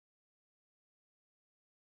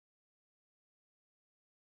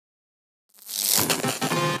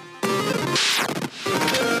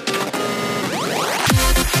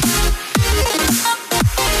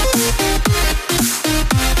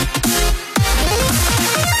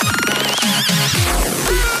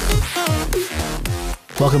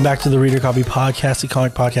Welcome back to the Reader Copy Podcast, the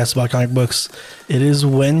comic podcast about comic books. It is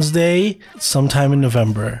Wednesday, sometime in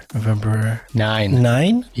November. November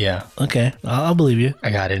 9? Yeah. Okay, I'll believe you.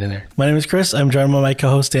 I got it in there. My name is Chris. I'm joined by my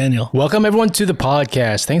co-host Daniel. Welcome everyone to the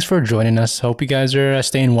podcast. Thanks for joining us. Hope you guys are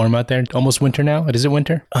staying warm out there. Almost winter now. Is it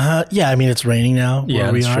winter? Yeah, I mean, it's raining now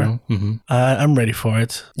where we are. True. Mm-hmm. I'm ready for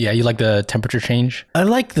it. Yeah, you like the temperature change? I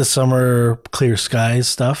like the summer clear skies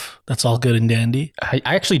stuff. That's all good and dandy. I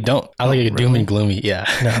actually don't. I like it doom and gloomy. Yeah.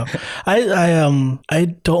 No,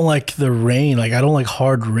 I don't like the rain. Like, I don't like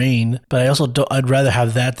hard rain, but I also don't. I'd rather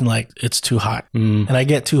have that than like it's too hot, and I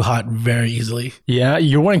get too hot very easily. Yeah,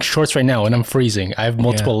 you're wearing shorts right now, and I'm freezing. I have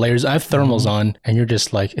multiple layers. I have thermals on, and you're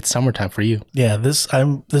just like, it's summertime for you. Yeah, this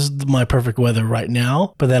is my perfect weather right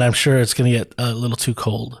now, but then I'm sure it's gonna get a little too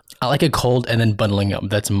cold. I like it cold and then bundling up.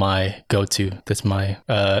 That's my go-to. That's my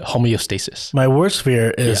homeostasis. My worst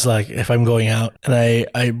fear is like if I'm going out and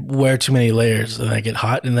I wear too many layers and I get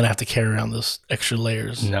hot and then I have to carry around those extra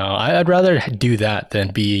layers. No, I'd rather do that than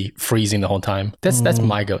be freezing the whole time. That's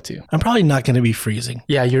my go-to. I'm probably not going to be freezing.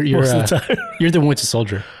 Yeah, you're the Winter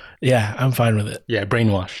Soldier. Yeah, I'm fine with it. Yeah,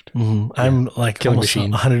 brainwashed. Mm-hmm. I'm like Killing almost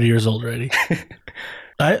machine. 100 years old already.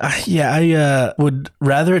 I would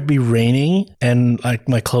rather it be raining and like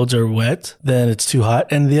my clothes are wet than it's too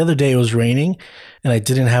hot. And the other day it was raining and I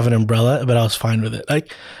didn't have an umbrella, but I was fine with it.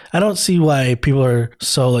 Like, I don't see why people are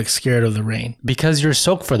so like scared of the rain. Because you're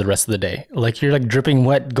soaked for the rest of the day. Like, you're like dripping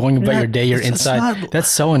wet going about your day. You're inside. That's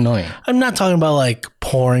so annoying. I'm not talking about like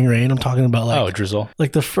pouring rain. I'm talking about like drizzle,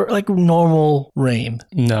 like like normal rain.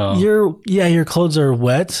 No, your clothes are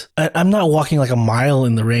wet. I'm not walking like a mile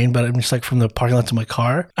in the rain, but I'm just like from the parking lot to my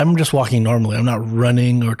car. I'm just walking normally. I'm not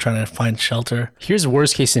running or trying to find shelter. Here's the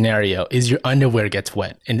worst case scenario: is your underwear gets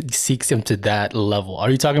wet and it seeks him to that level. Are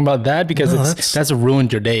you talking about that? Because that's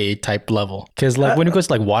ruined your day type level. Because like when it goes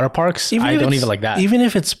to like water parks, I don't even like that. Even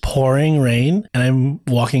if it's pouring rain and I'm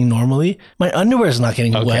walking normally, my underwear is not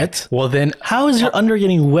getting wet. Well then, how is your underwear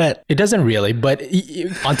getting wet? It doesn't really. But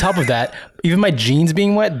on top of that, even my jeans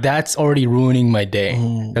being wet, that's already ruining my day.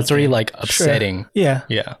 That's already like upsetting. Sure.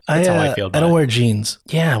 Yeah. That's how I feel about it. I don't wear jeans.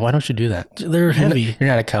 Yeah. Why don't you do that? They're heavy. You're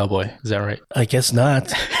not a cowboy. Is that right? I guess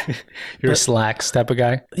not. You're a slacks type of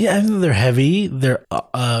guy. Yeah, I think they're heavy. They're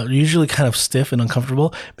usually kind of stiff and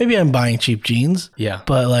uncomfortable. Maybe I'm buying cheap jeans. Yeah.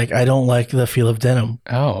 But like, I don't like the feel of denim.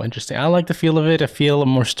 Oh, interesting. I like the feel of it. I feel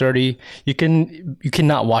more sturdy. You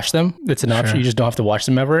cannot wash them. That's an option. You just don't have to wash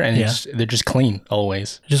them ever. And they're just clean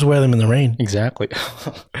always. Just wear them in the rain. Exactly.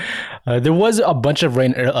 There was a bunch of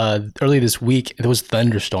rain early this week. There was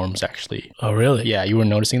thunderstorms actually. Oh, really? Yeah. You were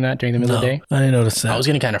noticing that during the middle of the day? I didn't notice that. I was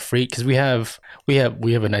getting kind of freaked because we have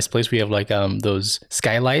a nice place. We have like those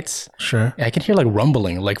skylights. Sure. And I can hear like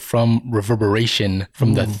rumbling, like from reverberation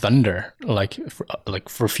from the thunder, like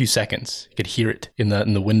for a few seconds. You could hear it in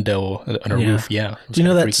the window on a roof. Yeah. Do you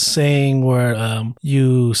know that saying where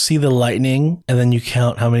you see the lightning and then you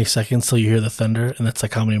count how many seconds till you hear the thunder, and that's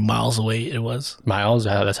like how many miles away it was? Miles?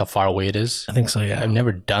 That's how far away it is? I think so, yeah. I've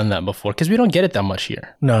never done that before because we don't get it that much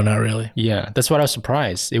here. No, not really. Yeah, that's what I was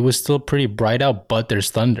surprised. It was still pretty bright out, but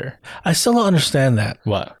there's thunder. I still don't understand that.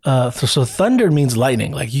 What? So thunder means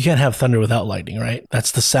lightning. Like, you can't have thunder without lightning, right?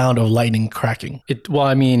 That's the sound of lightning cracking. Well,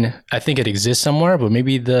 I mean, I think it exists somewhere, but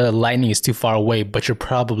maybe the lightning is too far away, but you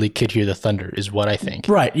probably could hear the thunder is what I think.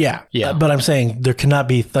 Right, yeah. Yeah. But I'm saying there cannot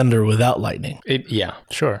be thunder without lightning. Yeah,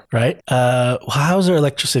 sure. Right? How is there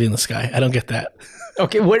electricity in the sky? I don't get that.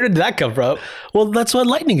 Okay, where did that come from? Well, that's what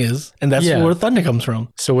lightning is, and that's where thunder comes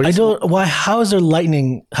from. So how is there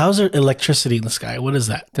lightning? How is there electricity in the sky? What is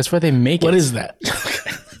that? That's where they make it. What is that?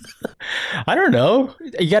 I don't know.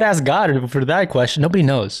 You gotta ask God for that question. Nobody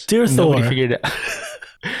knows. Dear Thor. Nobody figured it out.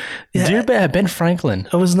 Dear Ben Franklin.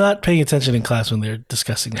 I was not paying attention in class when they were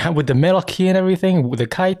discussing that. With the metal key and everything, with the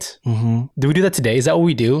kite. Mm-hmm. Do we do that today? Is that what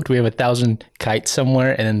we do? Do we have 1,000 kites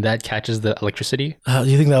somewhere and then that catches the electricity? Do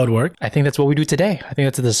you think that would work? I think that's what we do today. I think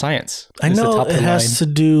that's the science. I know it has to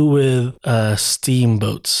do with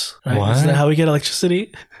steamboats. Right? What? Isn't that how we get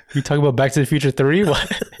electricity? You talking about Back to the Future 3?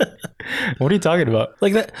 What? What are you talking about?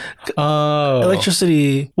 Like that? Oh.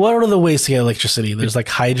 Electricity. What are the ways to get electricity? There's like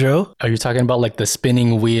hydro. Are you talking about like the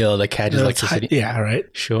spinning wheel that catches electricity? Yeah, right.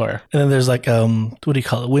 Sure. And then there's like, what do you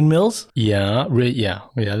call it? Windmills? Yeah. Yeah.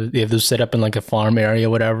 They have those set up in like a farm area,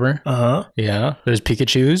 whatever. Uh-huh. Yeah. There's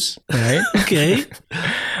Pikachus, right? Okay.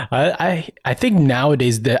 I think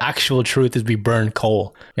nowadays the actual truth is we burn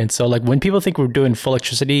coal. And so like when people think we're doing full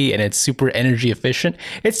electricity and it's super energy efficient,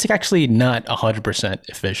 it's actually not 100%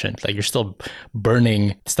 efficient. Like Like you're still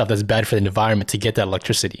burning stuff that's bad for the environment to get that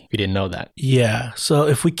electricity. We didn't know that. Yeah. So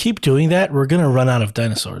if we keep doing that, we're going to run out of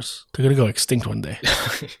dinosaurs. They're going to go extinct one day.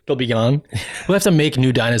 They'll be gone. We'll have to make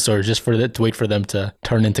new dinosaurs just to wait for them to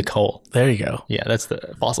turn into coal. There you go. Yeah, that's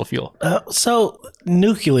the fossil fuel. So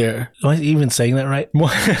nuclear, am I even saying that right?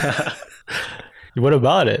 What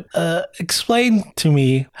about it? Explain to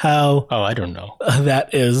me how. Oh, I don't know.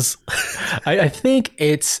 That is. I think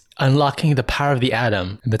it's unlocking the power of the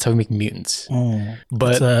atom. And that's how we make mutants.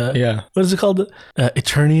 But yeah. What is it called?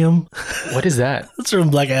 Eternium? What is that? That's from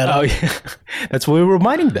Black Adam. Oh, yeah. That's what we were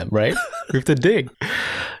reminding them, right? We have to dig.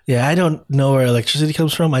 Yeah, I don't know where electricity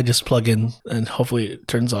comes from. I just plug in and hopefully it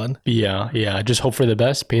turns on. Yeah. Just hope for the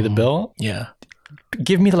best. Pay the bill. Yeah.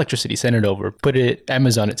 Give me the electricity, send it over,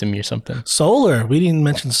 Amazon it to me or something. Solar. We didn't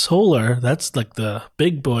mention solar. That's like the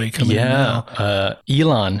big boy coming in now.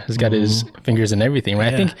 Elon has got his fingers in everything,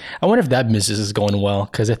 right? Yeah. I wonder if that business is going well,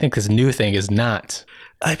 because I think this new thing is not.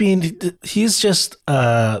 I mean, he's just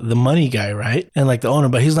the money guy, right? And like the owner,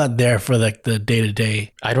 but he's not there for like the day to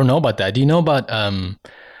day. I don't know about that. Do you know about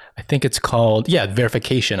I think it's called,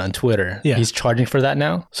 verification on Twitter. Yeah. He's charging for that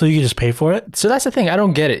now. So you can just pay for it? So that's the thing. I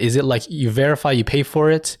don't get it. Is it like you verify, you pay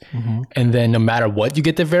for it, and then no matter what, you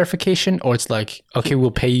get the verification? Or it's like, okay,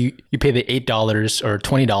 we'll pay you pay the $8 or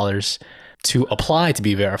 $20 to apply to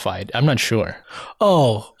be verified. I'm not sure.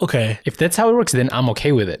 Oh, okay. If that's how it works, then I'm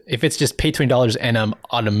okay with it. If it's just pay $20 and I'm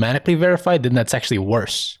automatically verified, then that's actually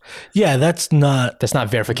worse. Yeah, that's not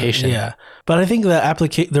verification. Yeah. But I think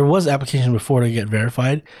there was application before to get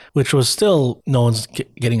verified, which was still no one's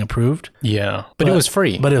getting approved. Yeah. But it was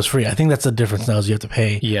free. But it was free. I think that's the difference now is you have to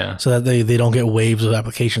pay. Yeah. So that they don't get waves of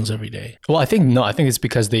applications every day. Well, I think it's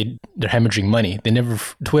because they're hemorrhaging money.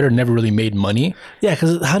 Twitter never really made money. Yeah,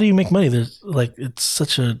 because how do you make money? There's like it's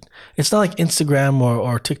not like Instagram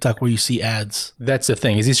or TikTok where you see ads. That's the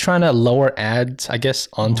thing. Is he's trying to lower ads, I guess,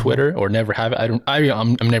 on Twitter or never have it.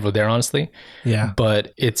 I'm never there, honestly. Yeah.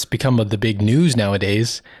 But it's become the big news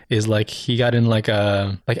nowadays is like he got in like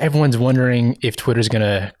everyone's wondering if Twitter's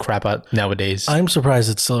gonna crap out nowadays. I'm surprised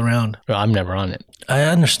it's still around. Well, I'm never on it. I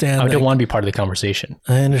understand. I don't want to be part of the conversation.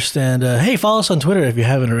 I understand. Hey, follow us on Twitter if you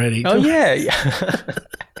haven't already. Oh, yeah.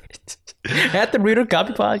 At the Reader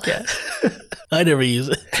Copy Podcast. I never use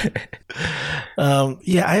it.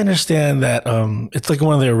 I understand that it's like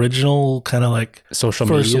one of the original kind of like social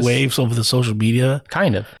first medias. waves of the social media.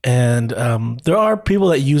 Kind of. And there are people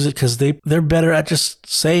that use it because they're better at just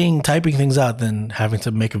typing things out than having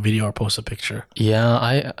to make a video or post a picture.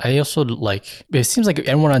 Yeah, I also it seems like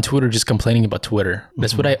everyone on Twitter just complaining about Twitter.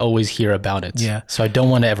 That's what I always hear about it. Yeah. So I don't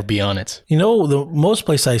want to ever be on it. You know, the most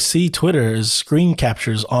place I see Twitter is screen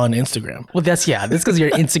captures on Instagram. Well, that's because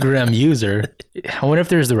you're an Instagram user. I wonder if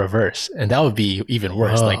there's the reverse, and that would be even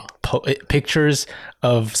worse. Like pictures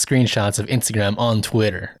of screenshots of Instagram on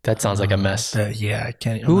Twitter. That sounds like a mess. I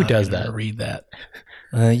can't. Who does that? Read that.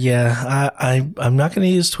 I'm not going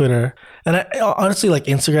to use Twitter. And I honestly, like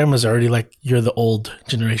Instagram is already like you're the old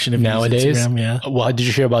generation of nowadays. Instagram, yeah. Well, did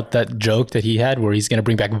you hear about that joke that he had where he's going to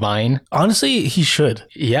bring back Vine? Honestly, he should.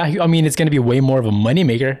 Yeah, I mean, it's going to be way more of a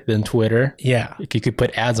moneymaker than Twitter. Yeah. You could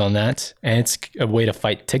put ads on that, and it's a way to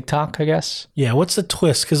fight TikTok, I guess. Yeah, what's the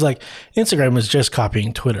twist? Because like Instagram is just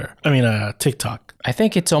copying TikTok. I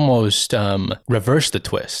think it's almost reverse the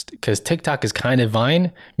twist because TikTok is kind of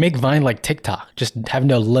Vine. Make Vine like TikTok. Just have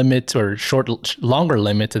no limit or longer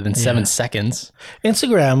limit than 7 seconds.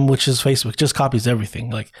 Instagram, which is Facebook, just copies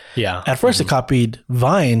everything. Like, at first it copied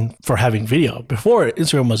Vine for having video. Before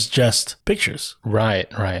Instagram was just pictures. Right.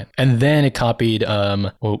 And then it copied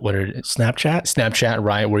Snapchat,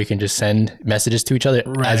 right, where you can just send messages to each other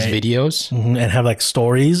as videos and have like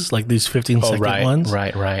stories, like these 15-second ones.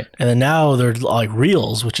 Right. And then now they're like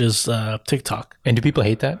Reels, which is TikTok. And do people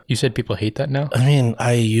hate that? You said people hate that now? I mean,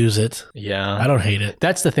 I use it. Yeah. I don't hate it.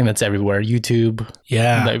 That's the thing that's everywhere. YouTube.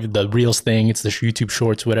 Yeah. The Reels thing. It's the YouTube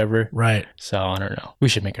Shorts, whatever. Right. So I don't know. We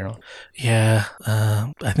should make our own. Yeah.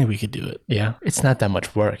 I think we could do it. Yeah. It's not that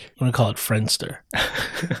much work. I'm going to call it Friendster.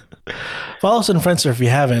 Follow us on Friendster if you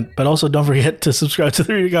haven't, but also don't forget to subscribe to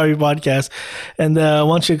the Reader Copy Podcast. And why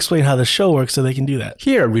don't you explain how the show works so they can do that?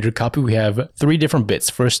 Here at Reader Copy, we have 3 different bits.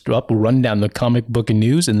 First up, we'll run down the comic book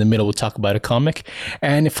news. In the middle, we'll talk about a comic.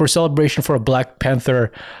 And for celebration for a Black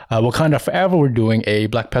Panther Wakanda Forever, we're doing a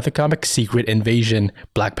Black Panther comic, Secret Invasion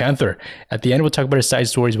Black Panther. At the end, we'll talk about our side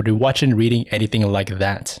stories, whether you're watching, reading, anything like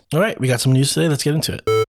that. All right, we got some news today. Let's get into it.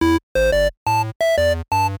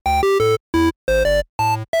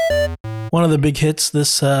 One of the big hits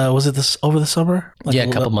was it over the summer? Like a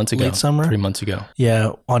couple months ago. Late summer? 3 months ago.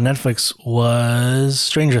 Yeah, on Netflix was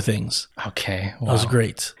Stranger Things. Okay. Wow. That was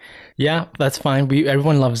great. Yeah, that's fine.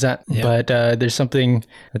 Everyone loves that, but there's something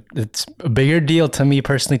that's a bigger deal to me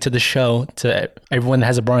personally, to the show, to everyone that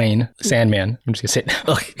has a brain. Sandman. I'm just gonna say it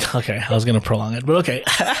now. Okay, I was gonna prolong it, but okay.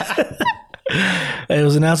 It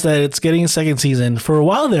was announced that it's getting a second season. For a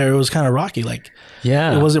while there, it was kind of rocky. Like,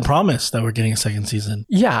 Yeah, it wasn't promised that we're getting a second season.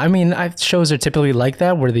 yeah. I mean, shows are typically like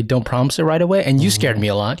that, where they don't promise it right away. And you scared me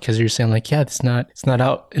a lot because you're saying like, yeah, it's not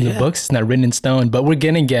out in the books, it's not written in stone, but we're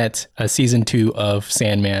gonna get a season 2 of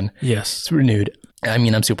Sandman. Yes. It's renewed. I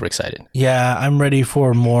mean, I'm super excited. Yeah, I'm ready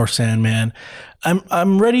for more Sandman.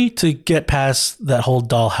 I'm ready to get past that whole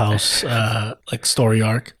dollhouse like story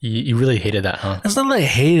arc. You really hated that, huh? It's not that I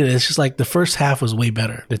hated it. It's just like the first half was way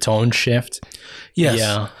better. The tone shift.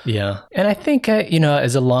 Yes. Yeah. And I think,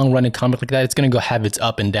 as a long running comic like that, it's going to go have its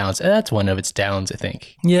up and downs. And that's one of its downs, I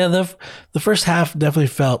think. Yeah, the first half definitely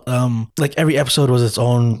felt like every episode was its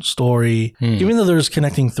own story, even though there was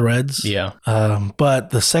connecting threads. Yeah. But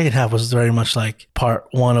the second half was very much like part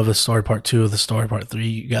 1 of the story, part 2 of the story, part 3.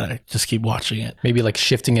 You gotta just keep watching it. Maybe like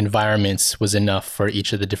shifting environments was enough for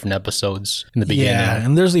each of the different episodes in the beginning. Yeah,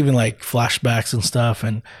 and there's even like flashbacks and stuff,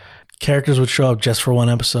 and characters would show up just for one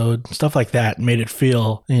episode. Stuff like that made it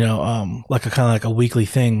feel, like a kind of like a weekly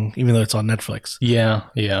thing, even though it's on Netflix. Yeah.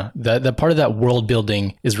 The part of that world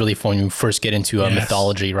building is really fun when you first get into a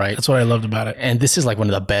mythology, right? That's what I loved about it. And this is like one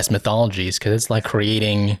of the best mythologies because it's like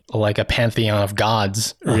creating like a pantheon of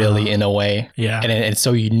gods, really, in a way. Yeah. And it's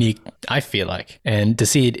so unique, I feel like. And to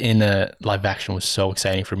see it in a live action was so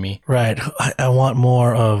exciting for me. Right. I want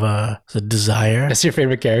more of the Desire. That's your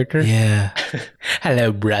favorite character? Yeah.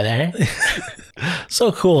 Hello, brother.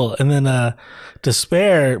 So cool. And then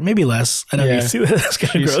Despair, maybe less. I know you see that. That's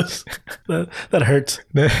kind of gross. That hurts.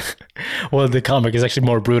 Well, the comic is actually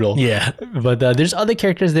more brutal. Yeah. But there's other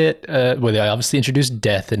characters that, they obviously introduced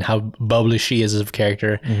Death and how bubbly she is as a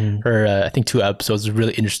character. Her, I think 2 episodes are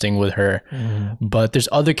really interesting with her. But there's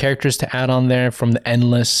other characters to add on there from the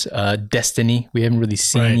Endless. Destiny, we haven't really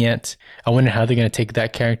seen yet. I wonder how they're going to take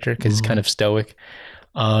that character because it's kind of stoic.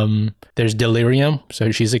 There's Delirium,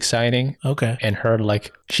 so she's exciting. Okay. And her,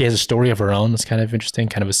 like, she has a story of her own that's kind of interesting,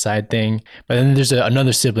 kind of a side thing. But then there's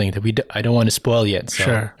another sibling that I don't want to spoil yet. So,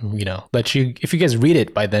 Sure. But if you guys read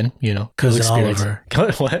it by then, Cousin Oliver.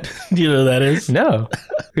 What? Do you know who that is? No.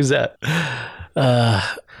 Who's that?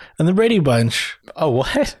 And the Brady Bunch. Oh,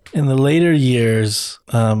 what? In the later years,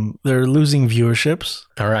 they're losing viewerships.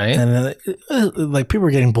 All right. And then, like, people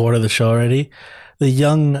are getting bored of the show already. The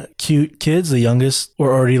young, cute kids, the youngest,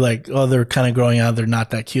 were already like, they're kind of growing out. They're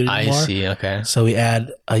not that cute anymore. I see. Okay. So we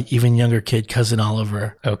add an even younger kid, Cousin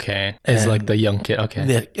Oliver. Okay. It's like the young kid.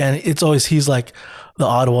 Okay. And it's always, he's like the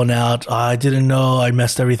odd one out. I didn't know, I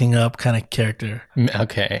messed everything up kind of character.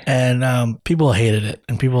 Okay. And people hated it.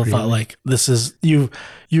 And people thought like, this is,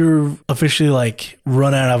 you're officially like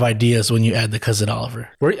run out of ideas when you add the Cousin Oliver.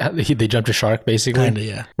 They jumped a shark, basically? Kind of,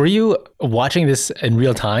 yeah. Were you watching this in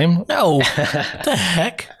real time? No. What the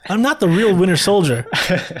heck? I'm not the real Winter Soldier.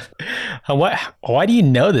 Why do you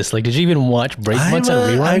know this? Like, did you even watch Brady Bunch on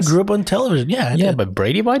reruns? I grew up on television. Yeah. I did. But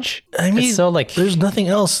Brady Bunch? I mean, it's so like, there's nothing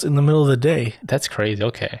else in the middle of the day. That's crazy.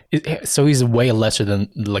 Okay. So he's way lesser than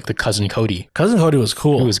like the Cousin Cody. Cousin Cody was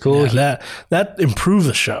cool. He was cool. Yeah, that improved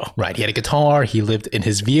the show. Right. He had a guitar. He lived in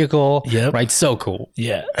his vehicle. Yep. Right. So cool.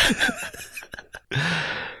 Yeah.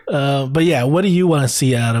 But yeah, what do you want to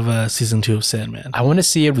see out of season 2 of Sandman? I want to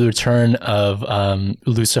see a return of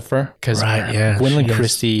Lucifer because Gwendolyn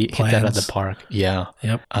Christie hit that at the park. Yeah.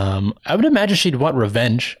 Yep. I would imagine she'd want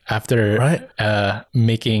revenge after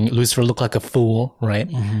making Lucifer look like a fool, right?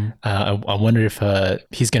 Mm-hmm. I wonder if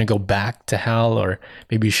he's going to go back to hell, or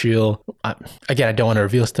maybe she'll... again, I don't want to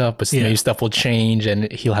reveal stuff, but maybe stuff will change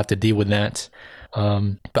and he'll have to deal with that.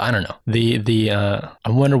 But I don't know. I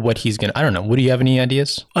wonder what he's gonna. I don't know. What do you have any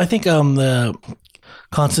ideas? I think the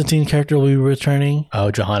Constantine character will be returning.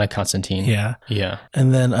 Oh, Johanna Constantine. Yeah.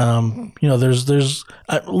 And then there's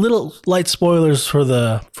little light spoilers for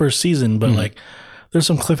the first season, but like there's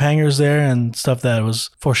some cliffhangers there and stuff that was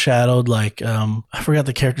foreshadowed. Like I forgot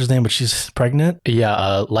the character's name, but she's pregnant.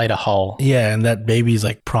 Yeah, Lyda Hall. Yeah, and that baby's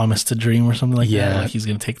like promised to dream or something like that. Like he's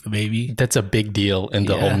gonna take the baby. That's a big deal in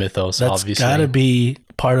the whole mythos. That's obviously gotta be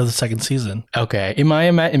part of the second season. Okay. In my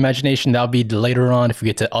imagination, that'll be later on if we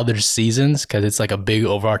get to other seasons, because it's like a big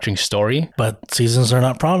overarching story. But seasons are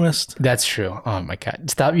not promised. That's true. Oh my God.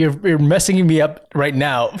 Stop. You're messing me up right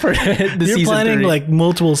now for the You're season planning 3. like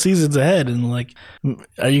multiple seasons ahead, and like,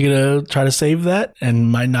 are you going to try to save that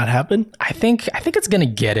and might not happen? I think it's going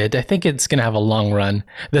to get it. I think it's going to have a long run.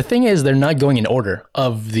 The thing is, they're not going in order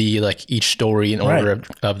of the, like, each story in order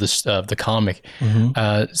of the comic.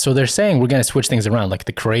 Mm-hmm. So they're saying we're going to switch things around. Like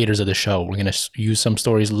the creators of the show. We're gonna use some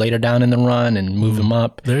stories later down in the run and move them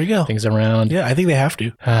up. There you go. Things around. Yeah, I think they have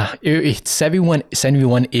to. It's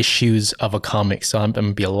 71 issues of a comic, so I'm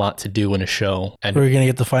gonna be a lot to do in a show. And We're gonna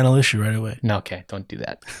get the final issue right away. no, okay, don't do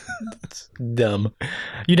that. That's dumb.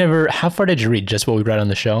 You never. How far did you read? Just what we read on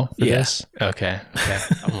the show? Yes. Okay.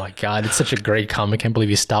 Oh my god, it's such a great comic. Can't believe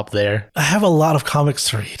you stopped there. I have a lot of comics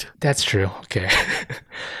to read. That's true. Okay.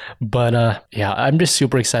 But yeah, I'm just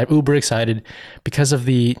super excited, uber excited, because of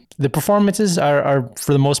the performances are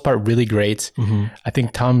for the most part really great. I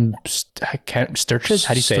think Tom Sturridge,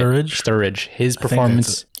 how do you say Sturridge, his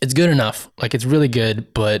performance, it's good enough. Like, it's really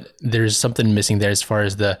good, but there's something missing there as far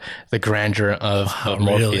as the grandeur of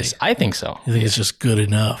Morpheus. Really? I think so. I think it's just good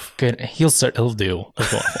enough. Good. He'll do.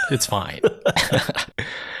 It's fine.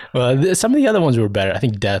 Well, some of the other ones were better. I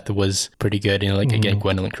think Death was pretty good. Again,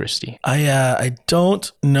 Gwendolyn Christie. I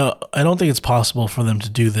don't know. I don't think it's possible for them to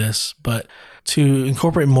do this, but to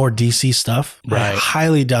incorporate more DC stuff, right. I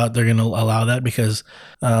highly doubt they're going to allow that because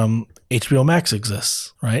HBO Max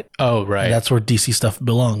exists, right? Oh, right. And that's where DC stuff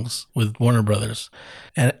belongs with Warner Brothers.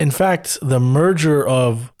 And in fact, the merger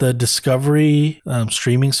of the Discovery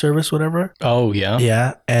streaming service, whatever. Oh, yeah.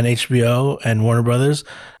 Yeah. And HBO and Warner Brothers,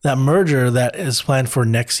 that merger that is planned for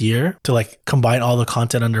next year to like combine all the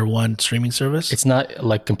content under one streaming service. It's not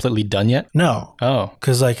like completely done yet? No. Oh.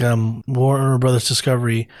 Because like Warner Brothers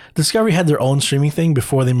Discovery had their own streaming thing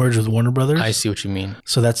before they merged with Warner Brothers. I see what you mean.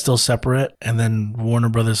 So that's still separate. And then Warner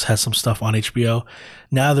Brothers has some stuff on HBO.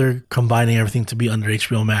 Now they're combining everything to be under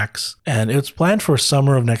HBO Max. And it's planned for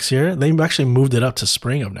summer of next year. They actually moved it up to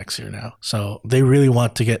spring of next year now. So they really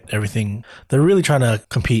want to get everything. They're really trying to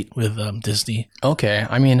compete with Disney. Okay.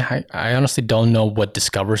 I mean, I honestly don't know what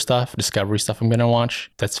Discovery stuff I'm going to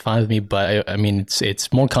watch. That's fine with me. But I mean,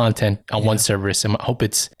 it's more content on one service. And I hope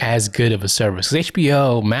it's as good of a service. Because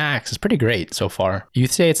HBO Max is pretty great so far.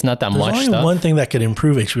 You'd say it's not that much There's stuff. only one thing that could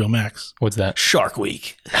improve HBO Max. What's that? Shark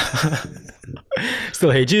Week.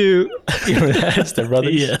 Still hate you. You know that? Step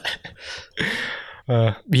Brothers. Yeah.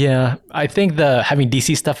 Yeah, I think having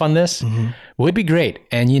DC stuff on this would be great.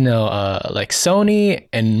 And, like Sony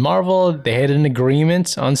and Marvel, they had an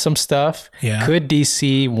agreement on some stuff. Yeah. Could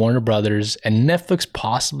DC, Warner Brothers, and Netflix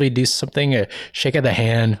possibly do something? A shake of the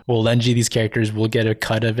hand. We'll lend you these characters. We'll get a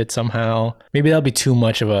cut of it somehow. Maybe that'll be too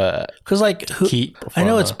much of a key. I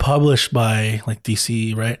know it's published by like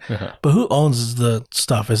DC, right? But who owns the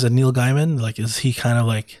stuff? Is it Neil Gaiman? Like, is he kind of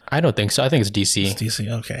like... I don't think so. I think it's DC. It's DC,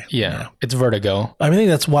 okay. Yeah. It's Vertigo. I think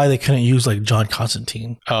that's why they couldn't use like John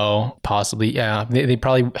Constantine. Oh, possibly. Yeah. They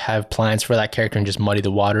probably have plans for that character and just muddy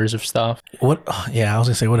the waters of stuff. What? Yeah, I was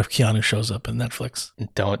gonna say, what if Keanu shows up in Netflix?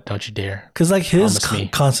 Don't you dare. Because like his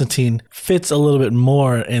Constantine fits a little bit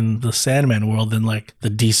more in the Sandman world than like the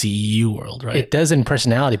DCEU world, right? It does in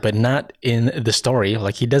personality, but not in the story.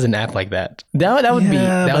 Like, he doesn't act like that. That would be.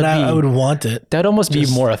 I would want it. That'd almost be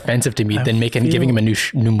more offensive to me than giving him a new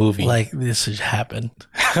movie. Like, this should happen.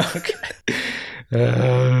 Okay.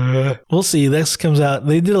 We'll see. This comes out.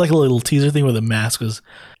 They did like a little teaser thing where the mask was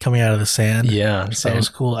coming out of the sand. Yeah, so that was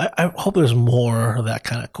cool. I hope there's more of that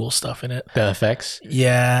kind of cool stuff in it. The effects.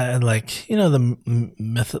 Yeah, and like the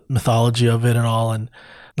mythology of it and all, and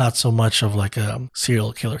not so much of like a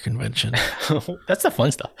serial killer convention. That's the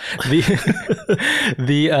fun stuff.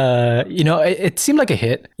 It seemed like a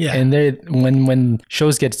hit. Yeah. And when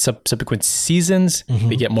shows get subsequent seasons,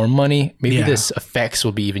 they get more money. Maybe this effects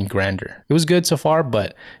will be even grander. It was good so far,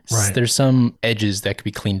 but there's some edges that could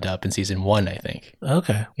be cleaned up in season 1, I think.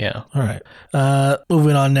 Okay. Yeah. All right.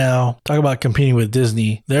 Moving on now. Talk about competing with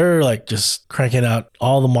Disney. They're like just cranking out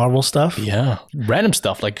all the Marvel stuff. Yeah. Random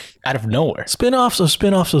stuff like out of nowhere. Spin-offs of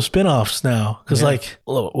spin-offs now. Because like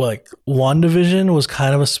WandaVision was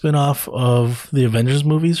kind of a spin-off of the Avengers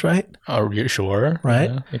movies, right? Oh, you're sure? Right?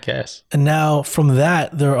 Yeah, I guess. And now from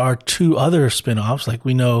that, there are 2 other spin-offs. Like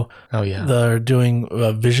we know they're doing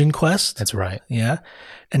Vision Quest. That's right. Yeah.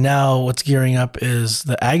 And now what's gearing up is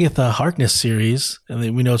the Agatha Harkness series.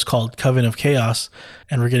 And we know it's called Coven of Chaos.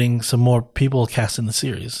 And we're getting some more people cast in the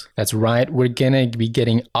series. That's right. We're going to be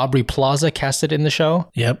getting Aubrey Plaza casted in the show.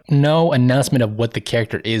 Yep. No announcement of what the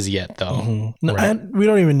character is yet, though. Mm-hmm. No, and we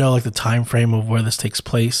don't even know like the time frame of where this takes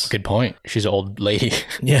place. Good point. She's an old lady.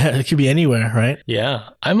 Yeah, it could be anywhere, right? Yeah.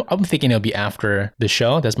 I'm thinking it'll be after the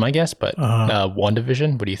show. That's my guess. But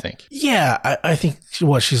WandaVision, what do you think? Yeah, I think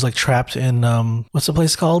she's like trapped in what's the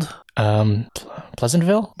place called?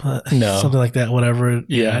 Pleasantville? No. Something like that, whatever.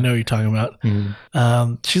 Yeah. I know what you're talking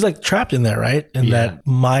about. She's like trapped in there, right? In that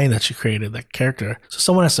mind that she created, that character. So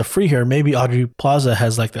someone has to free her. Maybe Audrey Plaza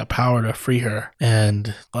has like that power to free her,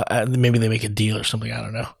 and maybe they make a deal or something. I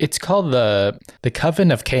don't know. It's called the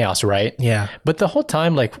Coven of Chaos, right? Yeah. But the whole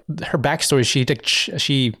time, like her backstory,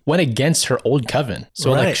 she went against her old coven.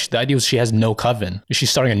 So like the idea was she has no coven. Is she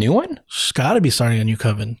starting a new one? She's got to be starting a new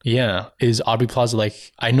coven. Yeah. Is Aubrey Plaza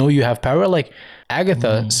like, I know you have power? Like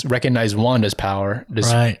Agatha recognized Wanda's power.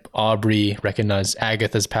 Does Aubrey recognize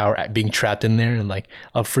Agatha's power at being trapped in there and like,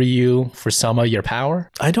 I'll free you for some of your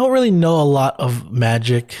power? I don't really know a lot of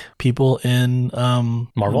magic people in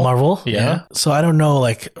Marvel. Yeah. So I don't know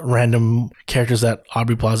like random characters that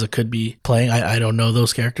Aubrey Plaza could be playing. I don't know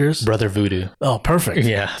those characters. Brother Voodoo. Oh, perfect.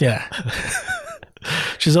 Yeah. Yeah.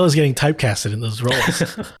 She's always getting typecasted in those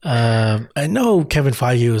roles. I know Kevin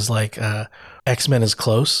Feige was like, X-Men is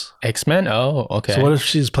close. X-Men? Oh, okay. So what if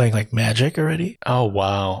she's playing like magic already? Oh,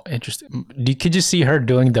 wow. Interesting. Could you see her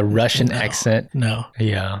doing the Russian accent? No.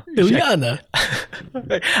 Yeah. Ilyana.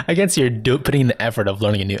 I can see her putting in the effort of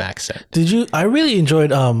learning a new accent. I really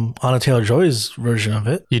enjoyed Anna Taylor-Joy's version of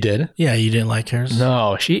it. You did? Yeah, you didn't like hers?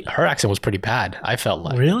 No, her accent was pretty bad, I felt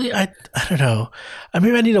like. Really? I don't know. I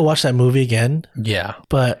mean, I need to watch that movie again. Yeah.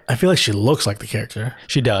 But I feel like she looks like the character.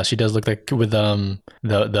 She does. She does look like with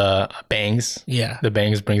the bangs. Yeah. The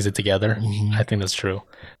bangs brings it together. I think that's true.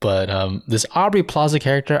 But this Aubrey Plaza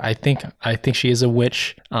character, I think she is a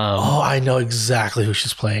witch. I know exactly who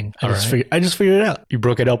she's playing. I just figured it out. You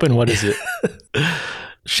broke it open? What is it?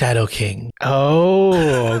 Shadow King.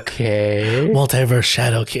 Oh, okay. Multiverse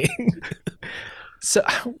Shadow King. So,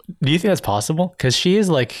 do you think that's possible? Because she is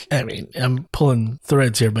like... I mean, I'm pulling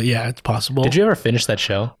threads here, but yeah, it's possible. Did you ever finish that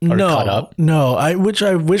show? Or caught up? No. I wish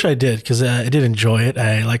I did, because I did enjoy it.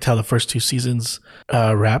 I liked how the first 2 seasons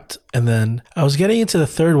wrapped. And then I was getting into the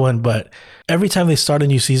third one, but every time they start a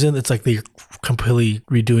new season, it's like they're completely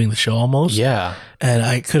redoing the show almost. Yeah. And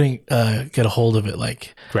I couldn't get a hold of it.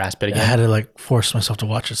 Like, grasp it again. I had to like force myself to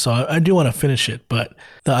watch it. So I do want to finish it. But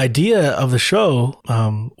the idea of the show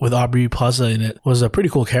with Aubrey Plaza in it was a pretty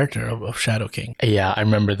cool character of Shadow King. Yeah, I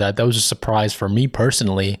remember that. That was a surprise for me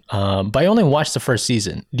personally. But I only watched the first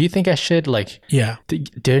season. Do you think I should like... Yeah.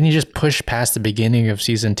 Didn't you just push past the beginning of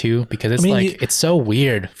season 2? Because it's it's so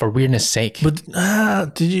weird for weirdness sake. But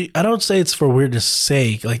I don't say it's for weirdness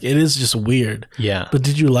sake. Like, it is just weird. Yeah. But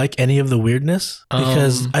did you like any of the weirdness?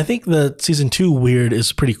 Because I think the season 2 weird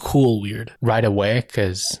is pretty cool weird. Right away?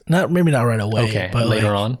 Because... Maybe not right away. Okay, but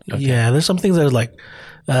later on? Okay. Yeah, there's some things that are like,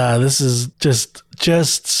 this is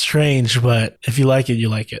just strange, but if you like it, you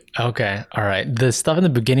like it. Okay. All right. The stuff in the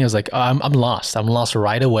beginning was like, oh, I'm lost. I'm lost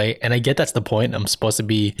right away. And I get that's the point. I'm supposed to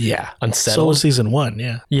be unsettled. So was season 1,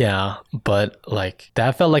 yeah. Yeah. But like,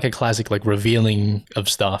 that felt like a classic, like revealing of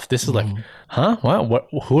stuff. This is like, huh? What?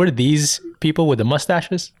 Who are these people with the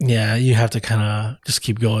mustaches? Yeah, you have to kind of just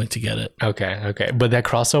keep going to get it. Okay. But that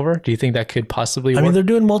crossover, do you think that could possibly work? I mean, they're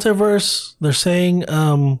doing multiverse. They're saying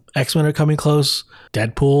X-Men are coming close.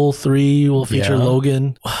 Deadpool 3 will feature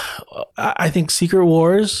Logan. I think Secret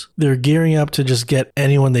Wars, they're gearing up to just get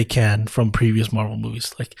anyone they can from previous Marvel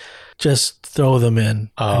movies. Like, just throw them in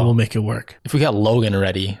and we'll make it work. If we got Logan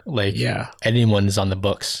already, like, anyone's on the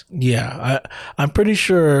books. Yeah, I'm pretty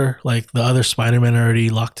sure, like, the other Spider-Man are already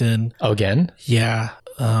locked in. Again? Yeah.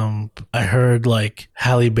 I heard like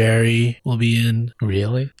Halle Berry will be in.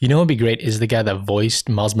 Really? You know what would be great is the guy that voiced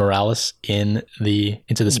Miles Morales in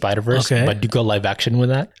Into the Spider-Verse, but do go live action with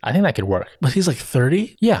that. I think that could work. But he's like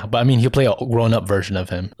 30? Yeah, but I mean, he'll play a grown-up version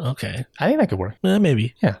of him. Okay. I think that could work.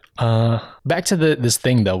 Maybe. Yeah. Back to this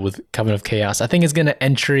thing though with Coven of Chaos. I think it's gonna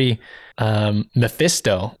entry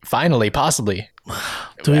Mephisto, finally, possibly.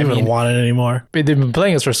 Do we even want it anymore? They've been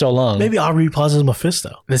playing this for so long. Maybe Aubrey Plaza's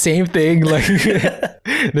Mephisto. The same thing, like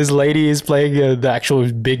this lady is playing the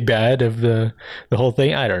actual big bad of the whole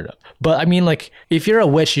thing. I don't know, but I mean, like, if you're a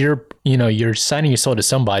witch, you're signing your soul to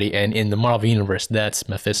somebody, and in the Marvel universe, that's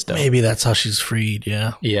Mephisto. Maybe that's how she's freed.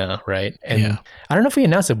 Yeah. Yeah. Right. And I don't know if we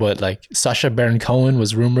announced it, but like Sacha Baron Cohen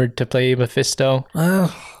was rumored to play Mephisto.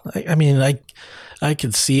 I mean, I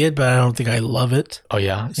could see it, but I don't think I love it. Oh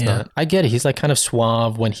yeah, it's not. I get it. He's like kind of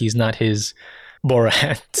suave when he's not his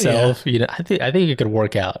Borat self. You know, I think it could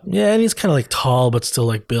work out. Yeah, and he's kind of like tall, but still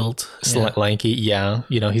like built, lanky. Yeah,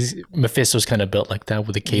 Mephisto's kind of built like that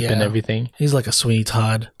with a cape and everything. He's like a Sweeney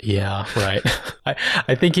Todd. Yeah, right.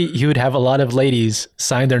 I think he would have a lot of ladies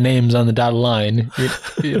sign their names on the dotted line,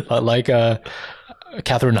 like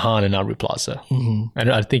Catherine Hahn in Aubrey Plaza.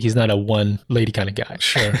 I think he's not a one lady kind of guy.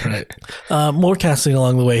 Sure, right. More casting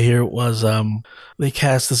along the way here was they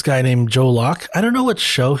cast this guy named Joe Locke. I don't know what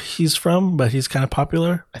show he's from, but he's kind of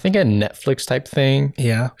popular. I think a Netflix type thing.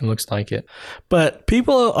 Yeah. It looks like it. But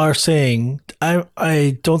people are saying,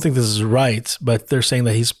 I don't think this is right, but they're saying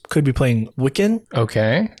that he's could be playing Wiccan.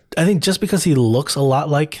 Okay. I think just because he looks a lot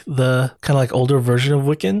like the kind of like older version of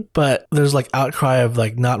Wiccan, but there's like outcry of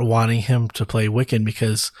like not wanting him to play Wiccan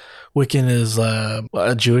because Wiccan is a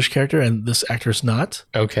Jewish character and this actor's not.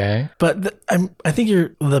 Okay. But I think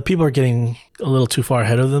the people are getting a little too far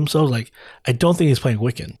ahead of themselves. Like, I don't think he's playing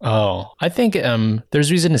Wiccan. Oh, I think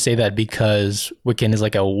there's reason to say that because Wiccan is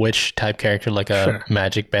like a witch type character, like a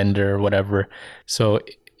magic bender or whatever. So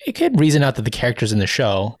it could reason out that the character's in the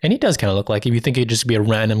show, and he does kind of look like him. You think he'd just be a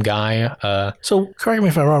random guy. So correct me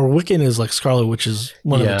if I'm wrong, Wiccan is like Scarlet Witch's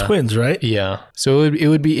one of the twins, right? Yeah. So it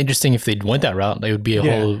would be interesting if they went that route. It would be a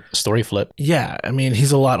whole story flip. Yeah. I mean,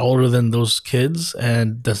 he's a lot older than those kids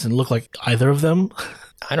and doesn't look like either of them.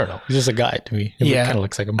 I don't know. He's just a guy to me. It kind of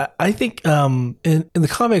looks like him. I think in the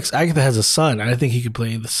comics, Agatha has a son. I think he could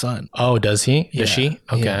play the son. Oh, does he? Yeah. Does she?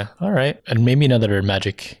 Okay. Yeah. All right. And maybe another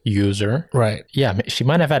magic user. Right. Yeah. She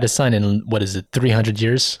might have had a son in, 300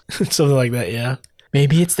 years? Something like that, yeah.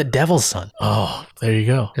 Maybe it's the devil's son. Oh, there you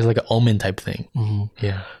go. It's like an omen type thing. Mm-hmm.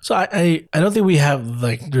 Yeah. So I don't think we have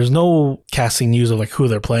there's no casting news of like who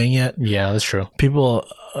they're playing yet. Yeah, that's true. People,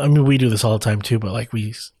 I mean, we do this all the time too, but like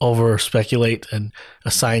we over speculate and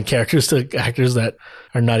assign characters to actors that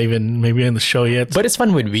are not even maybe in the show yet. But it's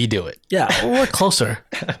fun when we do it. Yeah, we're closer.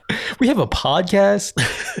 We have a podcast,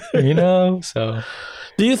 so.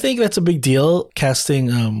 Do you think that's a big deal,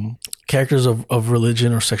 casting characters of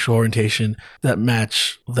religion or sexual orientation that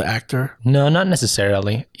match the actor? No, not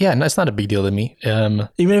necessarily. Yeah, that's not a big deal to me.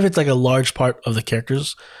 Even if it's like a large part of the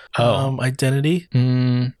character's identity?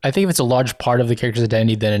 I think if it's a large part of the character's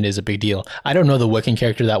identity, then it is a big deal. I don't know the Wiccan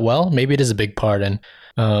character that well. Maybe it is a big part and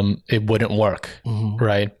it wouldn't work,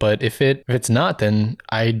 right? But if it's not, then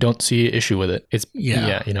I don't see an issue with it. It's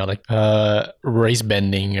like race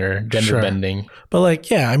bending or gender bending. But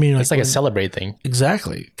like, yeah, I mean, it's like a celebrate thing.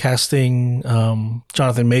 Exactly. Casting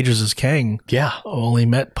Jonathan Majors as Kang, only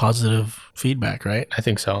met positive feedback, right? I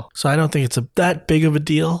think so. So I don't think it's that big of a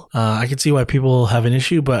deal. I can see why people have an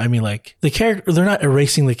issue, but I mean, like the character, they're not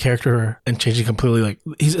erasing the character and changing completely. Like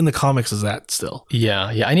he's in the comics as that still. Yeah.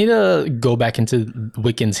 I need to go back into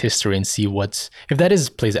Wiccan's history and see if that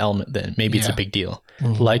plays element, then maybe it's a big deal.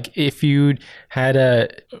 Mm-hmm. Like if you had a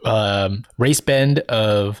race bend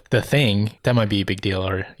of the Thing, that might be a big deal,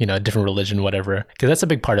 or a different religion, whatever, because that's a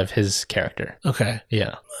big part of his character. Okay.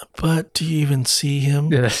 Yeah. But do you even see him?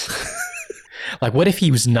 Like, what if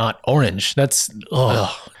he was not orange? That's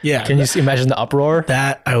yeah. Can you imagine the uproar?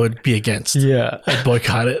 That I would be against. Yeah, I'd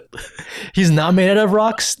boycott it. He's not made out of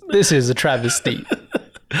rocks. This is a travesty.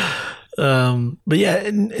 But yeah,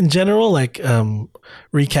 in general, like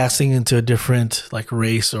recasting into a different like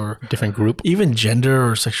race or different group, even gender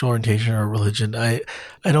or sexual orientation or religion, I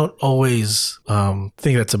don't always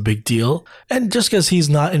think that's a big deal. And just because he's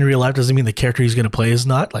not in real life doesn't mean the character he's going to play is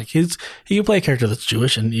not. Like he can play a character that's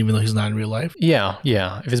Jewish, and even though he's not in real life. Yeah.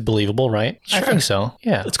 If it's believable, right? Sure. I think so.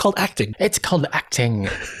 Yeah, it's called acting.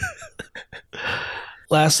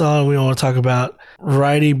 Last song we want to talk about,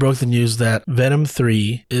 Variety broke the news that Venom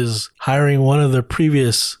 3 is hiring one of the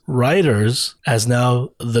previous writers as now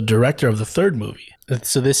the director of the third movie.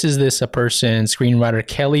 So this a person, screenwriter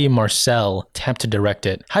Kelly Marcel, tapped to direct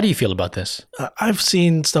it. How do you feel about this? I've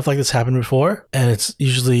seen stuff like this happen before, and it's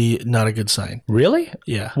usually not a good sign. Really?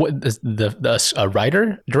 Yeah. What, a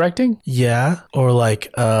writer directing? Yeah, or like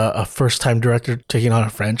a first-time director taking on a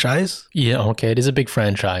franchise. Yeah, okay. It is a big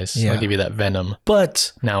franchise. Yeah. I'll give you that, Venom.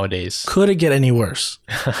 But nowadays, could it get any worse?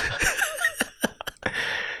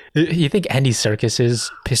 You think Andy Serkis is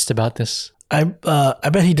pissed about this? I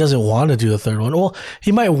bet he doesn't want to do the third one. Well,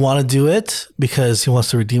 he might want to do it because he wants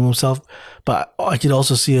to redeem himself, but I could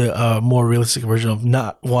also see a more realistic version of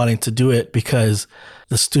not wanting to do it because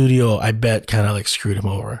the studio, I bet, kind of like screwed him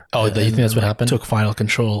over. Oh, you think that's what happened? Took final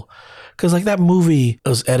control. Because like that movie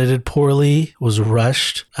was edited poorly, was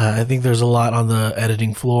rushed. I think there's a lot on the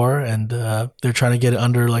editing floor, and they're trying to get it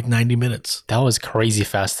under like 90 minutes. That was crazy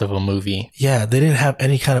fast of a movie. Yeah, they didn't have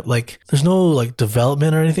any kind of like, there's no like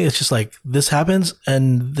development or anything. It's just like this happens,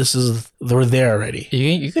 and we're there already.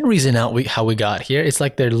 You could reason out how we got here. It's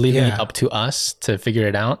like they're leaving it up to us to figure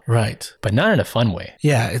it out, right? But not in a fun way.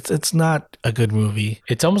 Yeah, it's not a good movie.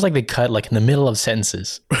 It's almost like they cut like in the middle of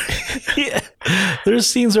sentences. Yeah. There's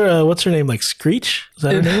scenes where what's her name, like Screech? Is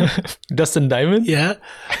that her name? Dustin Diamond? Yeah.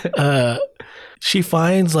 she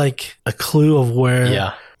finds like a clue of where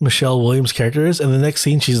Yeah. Michelle Williams' character is, and the next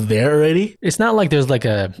scene she's there already. It's not like there's like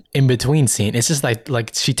a in between scene. It's just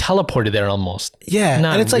like she teleported there almost. Yeah,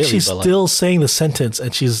 Not and it's like really, she's but, like- still saying the sentence,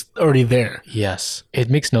 and she's already there. Yes, it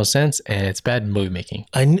makes no sense, and it's bad movie making.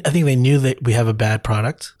 I think they knew that we have a bad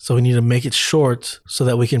product, so we need to make it short so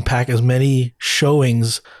that we can pack as many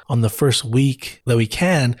showings on the first week that we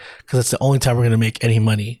can, because that's the only time we're going to make any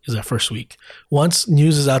money is that first week. Once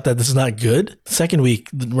news is out that this is not good, the second week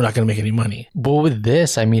we're not going to make any money. But with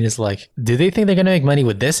this, I mean, it's like, do they think they're gonna make money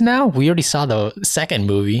with this now? We already saw the second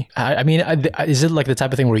movie. I mean, is it like the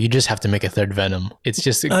type of thing where you just have to make a third Venom? It's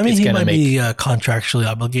just, I mean, it's he gonna might make. be contractually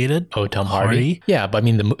obligated. Oh, Tom Hardy. Yeah, but I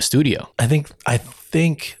mean, the studio. I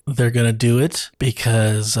think they're gonna do it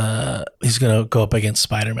because he's gonna go up against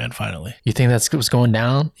Spider-Man finally. You think that's what's going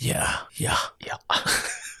down? Yeah. Yeah.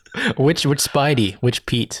 Which Spidey? Which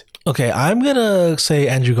Pete? Okay, I'm gonna say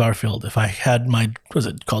Andrew Garfield. If I had my, was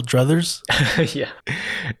it called druthers? Yeah.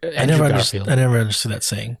 I never understood that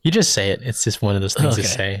saying. You just say it. It's just one of those things to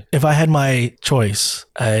say. If I had my choice,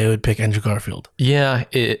 I would pick Andrew Garfield. Yeah,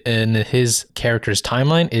 in his character's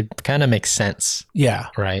timeline, it kind of makes sense. Yeah.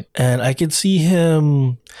 Right. And I could see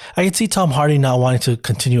Tom Hardy not wanting to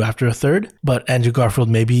continue after a third, but Andrew Garfield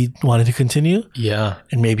maybe wanting to continue. Yeah.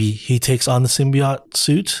 And maybe he takes on the symbiote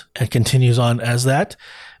suit and continues on as that.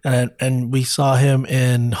 And we saw him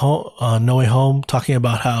in No Way Home talking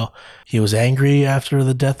about how he was angry after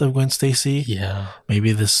the death of Gwen Stacy. Yeah.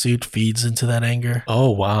 Maybe the suit feeds into that anger. Oh,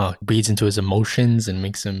 wow. Breeds into his emotions and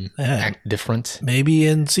makes him act different. Maybe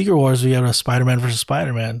in Secret Wars, we have a Spider-Man versus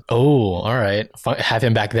Spider-Man. Oh, all right. Have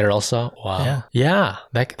him back there also. Wow. Yeah.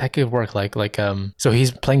 That could work. So he's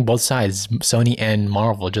playing both sides, Sony and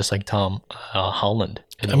Marvel, just like Tom Holland.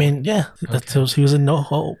 I mean, yeah, he was in No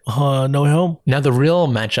Way Home. Now the real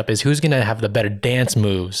matchup is who's gonna have the better dance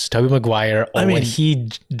moves, Tobey Maguire or when he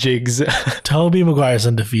jigs. Tobey Maguire's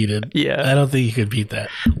undefeated. Yeah, I don't think he could beat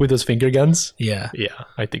that with those finger guns. Yeah,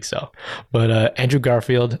 I think so. But Andrew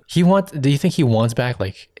Garfield, do you think he wants back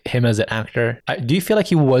like him as an actor? Do you feel like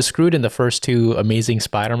he was screwed in the first two Amazing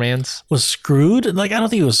Spider-Mans? Was screwed? Like, I don't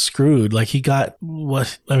think he was screwed. Like, he got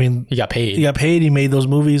he got paid. He got paid. He made those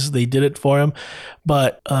movies. They did it for him.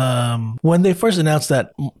 But when they first announced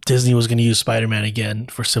that Disney was going to use Spider-Man again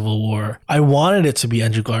for Civil War, I wanted it to be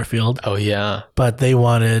Andrew Garfield. Oh, yeah. But they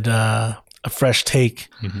wanted a fresh take.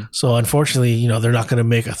 Mm-hmm. So unfortunately, they're not going to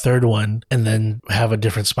make a third one and then have a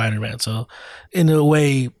different Spider-Man. So in a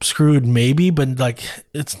way, screwed maybe, but like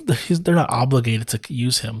they're not obligated to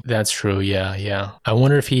use him. That's true. Yeah. I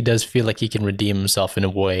wonder if he does feel like he can redeem himself in a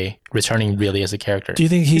way, returning really as a character. Do you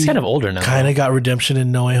think he's kind of older now? Kind of got redemption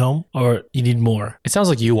in No Way Home, or you need more? It sounds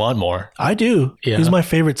like you want more. I do. Yeah. He's my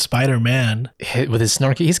favorite Spider-Man. With his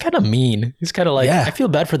snarky, he's kind of mean. He's kind of like, I feel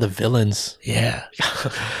bad for the villains. Yeah.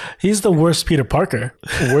 He's the worst Peter Parker.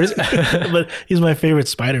 Worst? But he's my favorite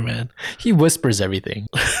Spider-Man. He whispers everything.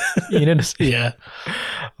 Yeah.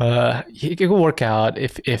 He could work out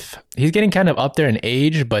if he's getting kind of up there in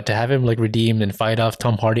age, but to have him like redeemed and fight off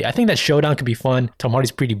Tom Hardy, I think that showdown could be fun. Tom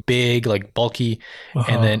Hardy's pretty big, like bulky,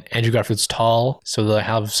 and then Andrew Garfield's tall, so they'll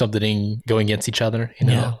have something going against each other,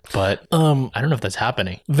 Yeah. But I don't know if that's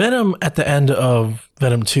happening. Venom at the end of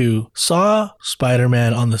Venom 2 saw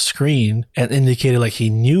Spider-Man on the screen and indicated like he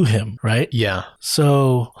knew him, right? Yeah.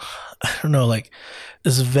 So I don't know, like,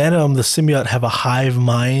 does Venom, the symbiote, have a hive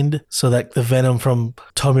mind so that the Venom from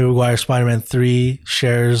Tobey Maguire Spider-Man 3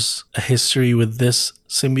 shares a history with this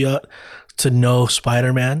symbiote to know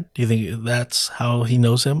Spider-Man? Do you think that's how he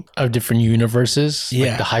knows him? Of different universes? Yeah.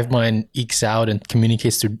 Like the hive mind ekes out and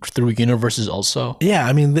communicates through universes also? Yeah,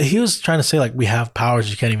 I mean, he was trying to say, like, we have powers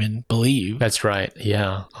you can't even believe. That's right,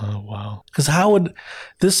 yeah. Oh, wow. Because how would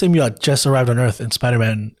this symbiote just arrived on Earth in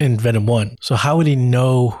Spider-Man in Venom 1? So how would he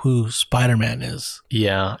know who Spider-Man is?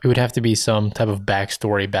 Yeah, it would have to be some type of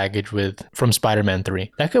backstory baggage from Spider-Man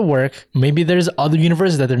 3. That could work. Maybe there's other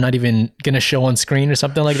universes that they're not even going to show on screen or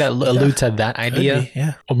something like that, allude to that idea.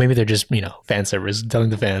 Yeah. Or maybe they're just, fan service,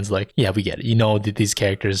 telling the fans like, yeah, we get it. That these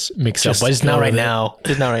characters mix up, but it's not right now.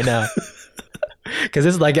 It's not right now. Because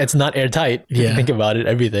it's not airtight. If you think about it,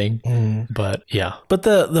 everything. But yeah. But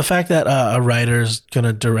the fact that a writer's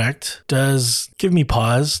gonna direct does give me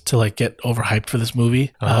pause to like get overhyped for this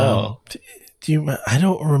movie. Oh. I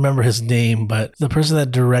don't remember his name, but the person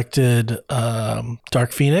that directed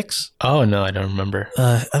Dark Phoenix. Oh no, I don't remember.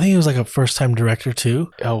 I think he was like a first-time director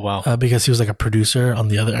too. Oh wow. Because he was like a producer on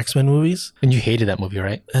the other X-Men movies. And you hated that movie,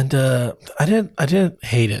 right? And I didn't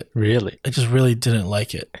hate it. Really? I just really didn't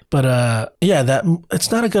like it. But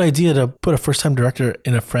it's not a good idea to put a first-time director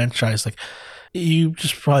in a franchise. Like, you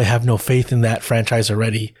just probably have no faith in that franchise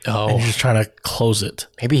already. Oh. And you're just trying to close it.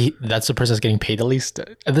 Maybe that's the person that's getting paid the least.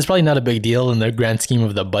 That's probably not a big deal in the grand scheme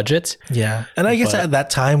of the budget Yeah. And I guess at that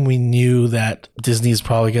time we knew that Disney's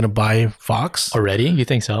probably going to buy Fox. already. You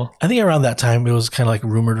think so? I think around that time it was kind of like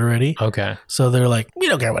rumored already. Okay. So they're like, we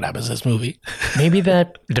don't care what happens to this movie. Maybe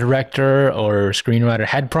that director or screenwriter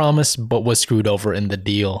had promised, but was screwed over in the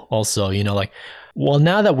deal. Also, like, well,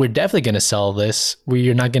 now that we're definitely going to sell this,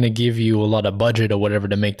 we're not going to give you a lot of budget or whatever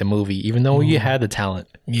to make the movie, even though you had the talent.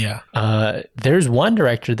 Yeah. There's one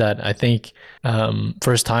director that I think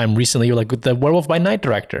first time recently, like with the Werewolf by Night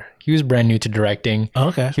director. He was brand new to directing. Oh,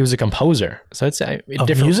 okay. He was a composer. So it's a Of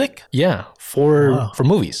different music? Yeah, for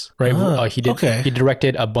movies, right? He did. okay. He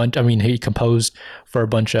directed a bunch. I mean, he composed for a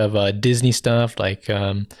bunch of Disney stuff like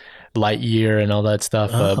Lightyear and all that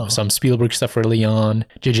stuff. Some Spielberg stuff for Leon,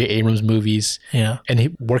 J.J. Abrams movies. Yeah.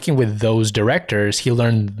 And working with those directors, he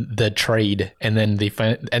learned the trade. And then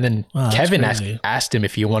Kevin asked him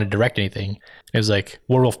if he wanted to direct anything. It was like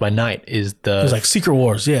Werewolf by Night is the. It was like Secret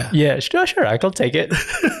Wars. Yeah. Yeah, sure, I can take it.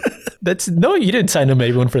 You didn't sign him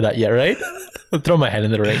anyone for that yet, right? I'll throw my head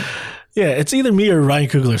in the ring. Yeah. It's either me or Ryan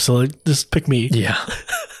Coogler. So like, just pick me. Yeah.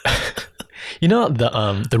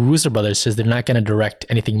 The Russo brothers says they're not going to direct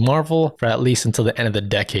anything Marvel for at least until the end of the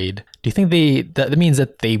decade. Do you think that means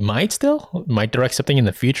that they might direct something in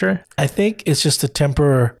the future? I think it's just to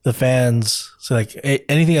temper the fans. So like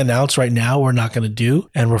anything announced right now, we're not going to do,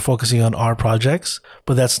 and we're focusing on our projects,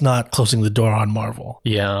 but that's not closing the door on Marvel.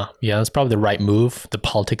 Yeah, that's probably the right move, the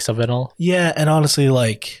politics of it all. Yeah. And honestly,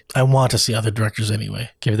 like I want to see other directors anyway.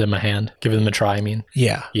 Give them a hand, give them a try, I mean.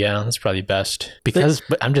 Yeah. Yeah, that's probably best. But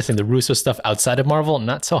I'm just saying the Russo stuff outside of Marvel,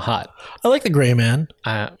 not so hot. I like The Gray Man.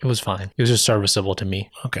 It was fine. It was just serviceable to me.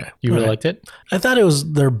 Okay. You really liked it? I thought it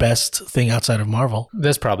was their best thing outside of Marvel.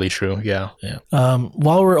 That's probably true, yeah. Yeah.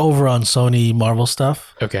 While we're over on Sony Marvel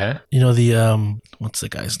stuff, Okay. the what's the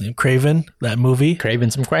guy's name? Craven, that movie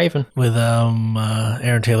Craven with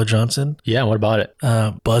Aaron Taylor Johnson. Yeah, what about it?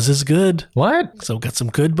 Buzz is good. What? So got some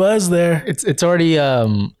good buzz there. It's already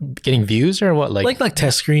getting views or what? Like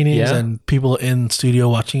test screenings Yeah. and people in studio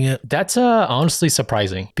watching it. That's honestly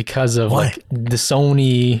surprising because of like the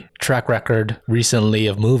Sony track record recently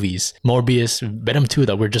of movies. Morbius, Venom 2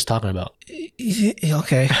 that we're just talking about.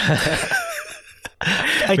 Okay.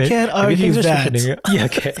 I can't argue that. Yeah,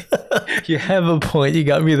 okay. You have a point. You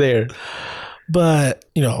got me there. But,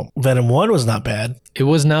 Venom 1 was not bad. It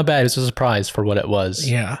was not bad. It was a surprise for what it was.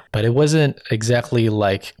 Yeah. But it wasn't exactly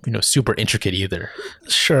like, super intricate either.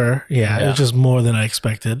 Sure. Yeah. It was just more than I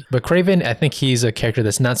expected. But Kraven, I think he's a character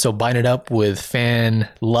that's not so binded up with fan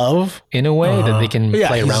love in a way that they can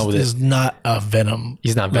play around with it. He's not a Venom.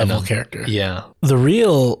 He's not level Venom character. Yeah. The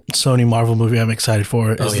real Sony Marvel movie I'm excited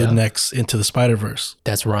for is the next Into the Spider-Verse.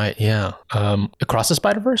 That's right. Yeah. Across the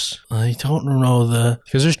Spider-Verse? I don't know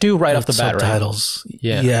because there's two right off the bat, right? Subtitles.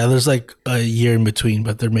 Yeah. Yeah. There's like a year in between,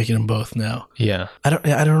 but they're making them both now. Yeah. I don't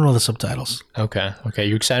know the subtitles. Okay.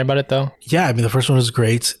 You excited about it though? Yeah. I mean, the first one was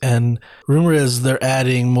great. And rumor is they're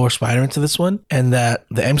adding more Spider-Man to this one, and that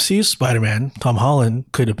the MCU Spider-Man, Tom Holland,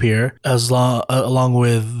 could appear along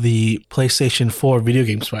with the PlayStation 4 video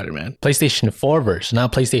game Spider-Man. PlayStation 4 version,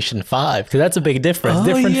 not PlayStation 5, because that's a big difference. Oh,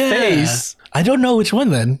 Different yeah. face. I don't know which one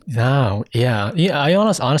then. No, yeah. I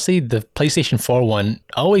honestly, the PlayStation 4 one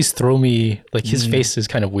always threw me, like his face is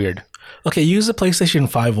kind of weird. Okay, use the PlayStation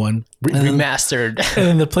 5 one. Remastered. And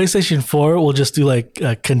then the PlayStation 4 will just do like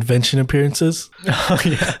convention appearances. Oh,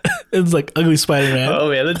 yeah. It's like ugly Spider-Man. Oh,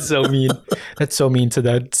 man, that's so mean. That's so mean to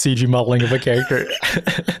that CG modeling of a character.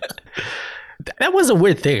 That was a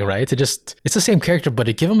weird thing, right? It's the same character, but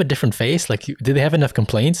to give him a different face. Like, did they have enough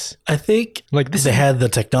complaints? I think they had the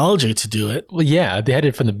technology to do it. Well, yeah, they had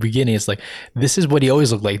it from the beginning. It's like, this is what he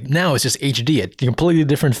always looked like. Now it's just HD, a completely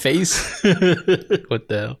different face. What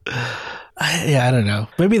the hell? I don't know.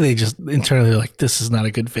 Maybe they just internally like, this is not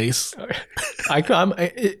a good face. I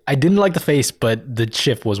didn't like the face, but the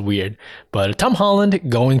shift was weird. But Tom Holland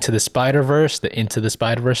going to the Spider-Verse, the Into the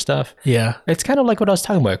Spider-Verse stuff. Yeah. It's kind of like what I was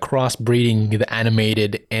talking about, crossbreeding the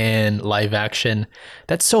animated and live action.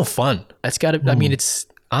 That's so fun. That's got to, I mean, it's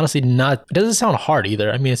honestly it doesn't sound hard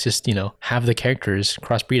either. I mean, it's just, have the characters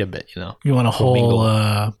crossbreed a bit, You want a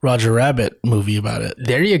whole Roger Rabbit movie about it.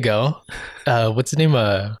 There you go. What's his name?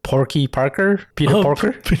 Porky Parker? Peter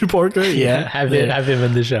Porker? Peter Porker? Yeah. Have him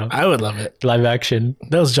in the show. I would love it. Live action.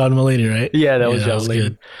 That was John Mulaney, right? Yeah, that was John Mulaney.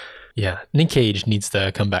 Good. Yeah, Nick Cage needs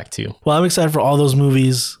to come back too. Well, I'm excited for all those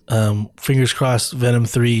movies. Fingers crossed Venom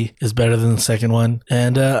 3 is better than the second one.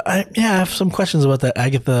 And I have some questions about that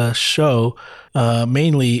Agatha show.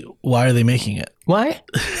 Mainly, why are they making it? Why?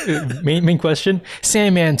 main question.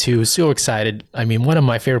 Sandman 2, so excited. I mean, one of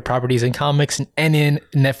my favorite properties in comics and in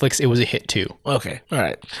Netflix, it was a hit too. Okay, all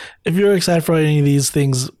right. If you're excited for any of these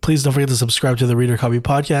things, please don't forget to subscribe to the Reader Copy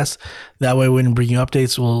Podcast. That way, when we bring you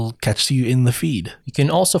updates, we'll catch you in the feed. You can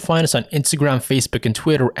also find us on Instagram, Facebook, and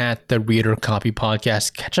Twitter at the Reader Copy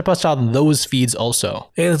Podcast. Catch up us on those feeds also.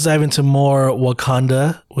 Hey, let's dive into more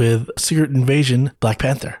Wakanda with Secret Invasion, Black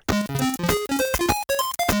Panther.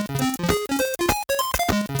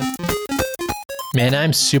 Man,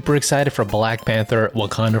 I'm super excited for Black Panther,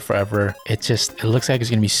 Wakanda Forever. It looks like it's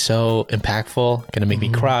going to be so impactful, going to make me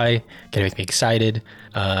cry, going to make me excited.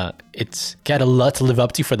 It's got a lot to live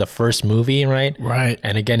up to for the first movie, right? Right.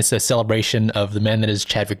 And again, it's a celebration of the man that is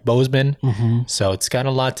Chadwick Boseman. So it's got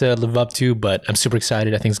a lot to live up to, but I'm super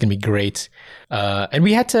excited. I think it's going to be great. And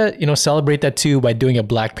we had to, celebrate that too by doing a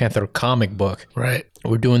Black Panther comic book. Right.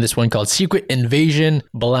 We're doing this one called Secret Invasion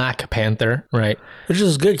Black Panther, right? Which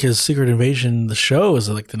is good because Secret Invasion, the show, is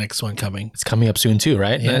like the next one coming. It's coming up soon too,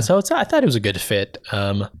 right? Yeah. And so I thought it was a good fit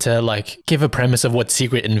to like give a premise of what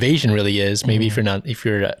Secret Invasion really is. Maybe if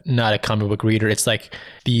you're not a comic book reader, it's like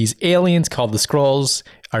these aliens called the Skrulls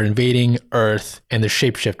are invading Earth and they're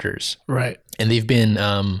shapeshifters. Right. And they've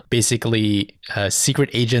been basically secret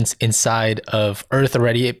agents inside of Earth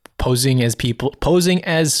already, posing as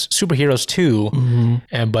superheroes too.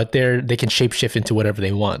 But they can shapeshift into whatever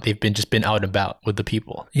they want. They've been out and about with the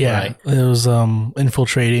people. Yeah, right? It was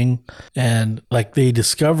infiltrating, and like they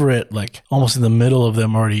discover it like almost in the middle of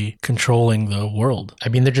them already controlling the world. I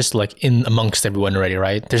mean, they're just like in amongst everyone already,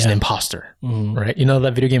 right? There's an imposter, right? You know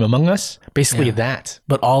that video game Among Us? Basically that.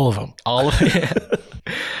 But all of them. All of it.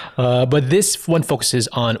 But this one focuses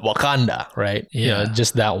on Wakanda, right? Yeah.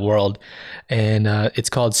 Just that world. And it's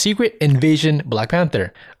called Secret Invasion Black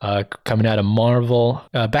Panther, coming out of Marvel.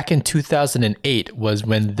 Back in 2008 was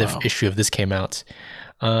when the issue of this came out.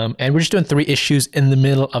 And we're just doing 3 issues in the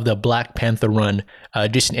middle of the Black Panther run.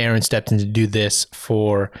 Jason Aaron stepped in to do this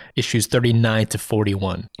for issues 39 to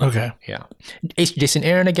 41. Okay. Yeah. Jason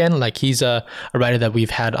Aaron, again, like he's a writer that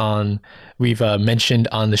we've mentioned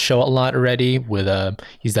on the show a lot already.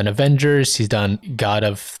 He's done Avengers, he's done God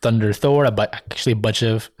of Thunder, Thor, but actually a bunch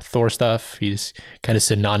of Thor stuff. He's kind of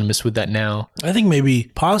synonymous with that now. I think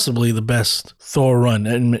maybe possibly the best Thor run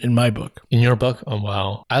in my book. In your book? Oh,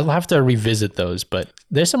 wow. I'll have to revisit those, but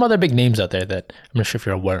there's some other big names out there that I'm not sure if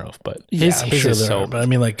you're aware of, but his is so... But I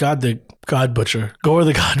mean, like Gore the God Butcher.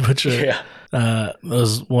 Yeah.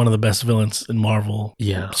 Was one of the best villains in Marvel.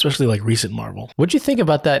 Yeah. Especially like recent Marvel. What'd you think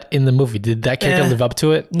about that in the movie? Did that character live up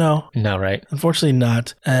to it? No. No, right? Unfortunately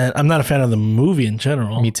not. And I'm not a fan of the movie in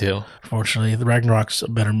general. Me too. Unfortunately. The Ragnarok's a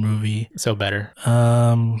better movie. So better.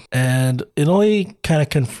 And it only kind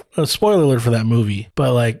of spoiler alert for that movie,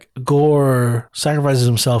 but like Gore sacrifices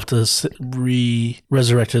himself to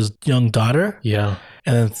resurrect his young daughter. Yeah.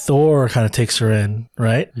 And then Thor kind of takes her in,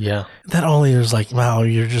 right? Yeah. That only is like, wow,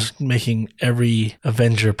 you're just making every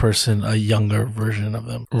Avenger person a younger version of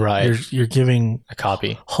them. Right. You're giving a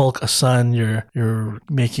copy. Hulk a son. You're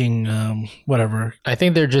making whatever. I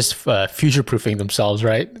think they're just future-proofing themselves,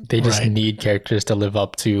 right? They just need characters to live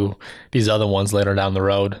up to these other ones later down the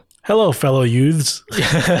road. Hello, fellow youths.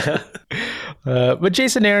 But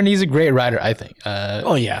Jason Aaron, he's a great writer, I think.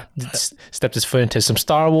 Stepped his foot into some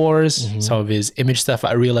Star Wars, some of his Image stuff.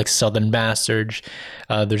 I really like Southern Bastards.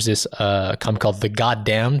 There's this comic called The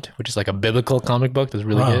Goddamned, which is like a biblical comic book that's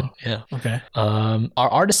really good. Yeah. Okay. Our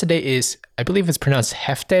artist today is, I believe it's pronounced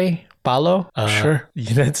Jefte. Palo. Sure.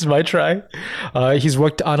 That's my try. He's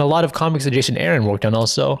worked on a lot of comics that Jason Aaron worked on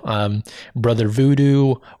also. Brother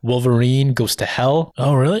Voodoo, Wolverine, Goes to Hell.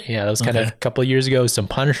 Oh, really? Yeah, that was kind of a couple of years ago. Some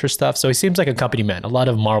Punisher stuff. So he seems like a company man. A lot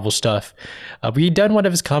of Marvel stuff. We done one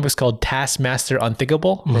of his comics called Taskmaster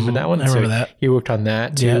Unthinkable. Remember that one? I remember that. He worked on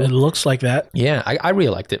that too. Yeah, it looks like that. Yeah, I really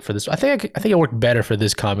liked it for this. I think it worked better for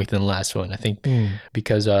this comic than the last one. I think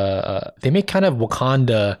because they make kind of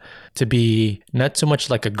Wakanda to be not so much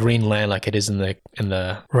like a green land like it is in the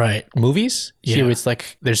movies. Yeah. Here it's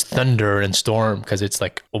like there's thunder and storm because it's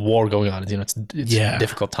like a war going on. It's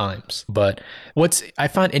difficult times. But what's I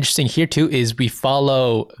found interesting here too is we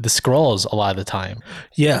follow the Skrulls a lot of the time.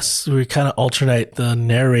 Yes, we kind of alternate the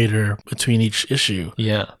narrator between each issue.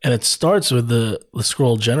 Yeah, and it starts with the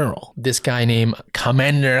Skrull general. This guy named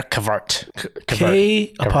Commander Kavart.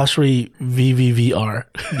 K''VVVR.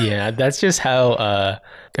 Yeah, that's just how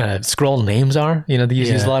Skrull names are. They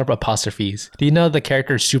use a lot of apostrophes. Do you know the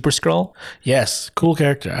character Super Skrull? Yes, cool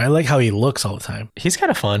character. I like how he looks all the time. He's kind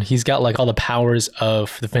of fun. He's got like all the powers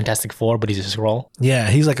of the Fantastic Four, but he's a Skrull. Yeah,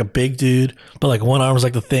 he's like a big dude, but like one arm's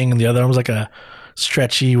like the Thing and the other arm's like a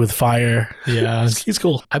stretchy with fire. Yeah. He's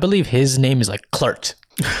cool. I believe his name is like Klart.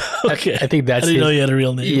 Okay. I think that's I didn't know his- he had a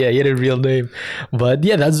real name. Yeah, he had a real name. But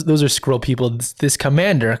yeah, those are scroll people. This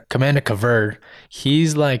Commander Kavir,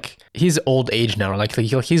 he's old age now. Like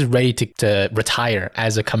he's ready to retire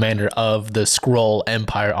as a commander of the Scroll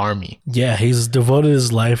Empire army. Yeah, he's devoted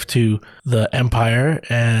his life to the Empire,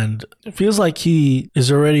 and it feels like he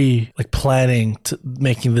is already like planning to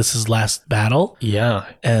making this his last battle. Yeah.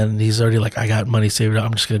 And he's already like, I got money saved up.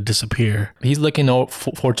 I'm just gonna disappear. He's looking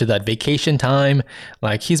forward to that vacation time.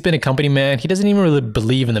 Like he's been a company man. He doesn't even really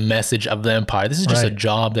believe in the message of the Empire. This is just a Right.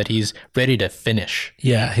 job that he's ready to finish.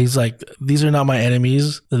 Yeah, he's like, these are not my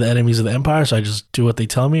enemies. They're the enemies of the Empire. So I just do what they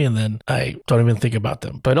tell me, and then I don't even think about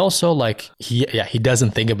them. But also like he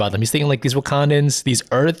doesn't think about them. He's thinking like these Wakandans, these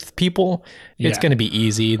Earth people, it's Yeah. gonna be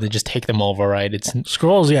easy. They just take them over, right? It's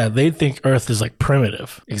Scrolls, yeah, they think Earth is like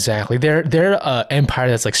primitive. exactly. They're empire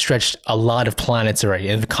that's like stretched a lot of planets already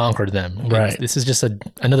and conquered them. Right. This is just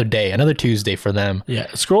another day, another Tuesday for them. Yeah,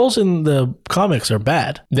 Scrolls in the comics are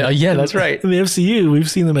bad. Yeah, that's right. In the MCU, we've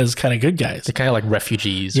seen them as kind of good guys. They're kind of like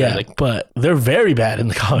refugees. Or Yeah, like but they're very bad in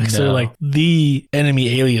the comics. They're No. like the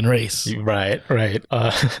enemy alien race. Right.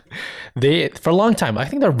 They for a long time, I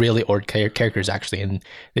think they're really old characters actually, and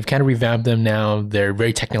they've kind of revamped them now. They're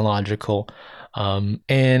very technological. But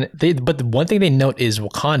the one thing they note is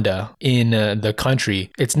Wakanda in the country.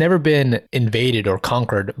 It's never been invaded or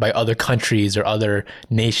conquered by other countries or other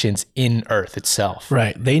nations in Earth itself.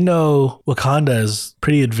 Right. They know Wakanda is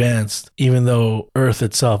pretty advanced, even though Earth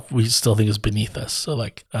itself we still think is beneath us. So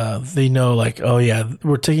like they know like, oh yeah,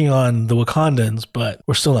 we're taking on the Wakandans, but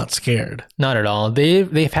we're still not scared. Not at all.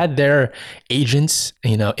 They've had their agents,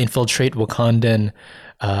 infiltrate Wakandan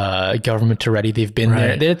government already. They've been there.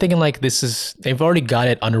 Right. They're thinking like they've already got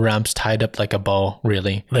it under wraps, tied up like a bow,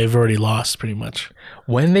 really. They've already lost pretty much.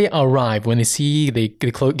 When they arrive, when they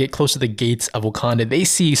get close to the gates of Wakanda, they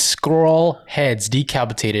see scroll heads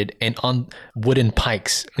decapitated and on wooden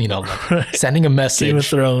pikes, sending a Game of message.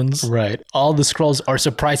 Thrones. Right. All the scrolls are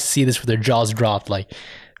surprised to see this with their jaws dropped. Like,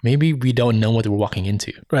 maybe we don't know what we're walking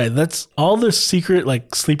into. Right. That's all the secret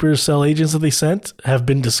like sleeper cell agents that they sent have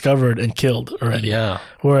been discovered and killed already. Yeah.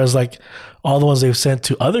 Whereas like all the ones they've sent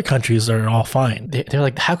to other countries are all fine. They're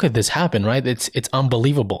like, how could this happen, right? It's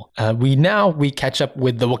unbelievable. We catch up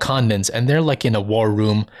with the Wakandans, and they're like in a war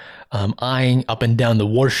room, eyeing up and down the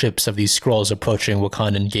warships of these scrolls approaching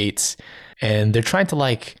Wakandan gates. And they're trying to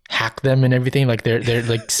like hack them and everything. Like they're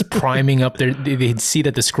like priming up. They see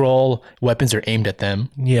that the scroll weapons are aimed at them.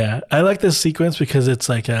 Yeah, I like this sequence because it's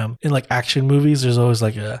like in like action movies, there's always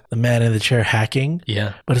like the man in the chair hacking.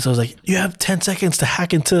 Yeah. But it's always like, you have 10 seconds to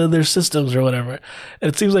hack into their systems or whatever. And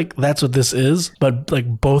it seems like that's what this is, but like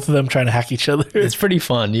both of them trying to hack each other. It's pretty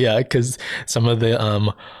fun, yeah, because some of the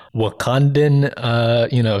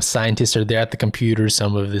Wakandan, scientists are there at the computer.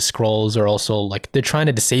 Some of the scrolls are also like they're trying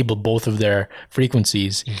to disable both of their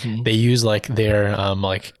frequencies. Mm-hmm. They use like their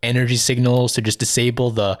like energy signals to just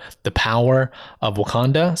disable the power of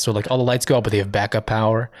Wakanda. So like all the lights go out, but they have backup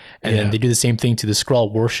power. And then they do the same thing to the scroll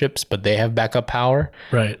warships, but they have backup power.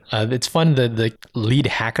 Right. It's fun. The lead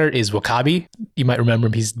hacker is Wakabi. You might remember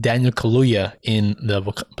him. He's Daniel Kaluuya in the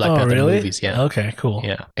Black Panther really? movies. Yeah. Okay, cool.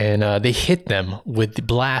 Yeah, and they hit them with the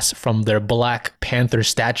blast from their Black Panther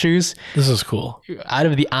statues. This is cool. Out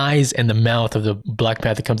of the eyes and the mouth of the Black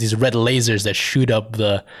Panther comes these red lasers that shoot up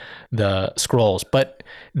the scrolls, but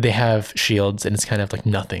they have shields and it's kind of like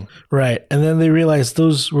nothing. Right. And then they realized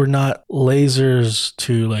those were not lasers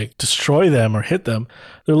to like destroy them or hit them.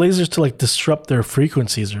 They're lasers to like disrupt their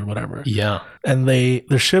frequencies or whatever. Yeah. And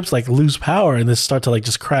their ships like lose power and they start to like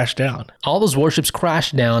just crash down. All those warships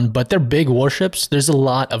crash down, but they're big warships. There's a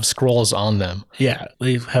lot of scrolls on them. Yeah.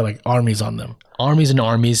 They have like armies on them. Armies and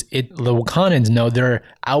armies. The Wakandans know they're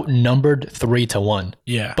outnumbered 3-1.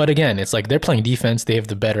 Yeah. But again, it's like they're playing defense. They have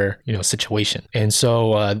the better, situation. And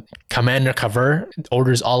so Commander Kavir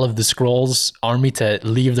orders all of the Skrulls army to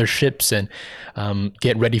leave their ships and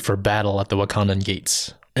get ready for battle at the Wakandan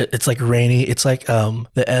gates. It's like rainy. It's like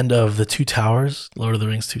the end of the Two Towers, Lord of the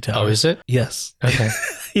Rings Two Towers. Oh, is it? Yes. Okay.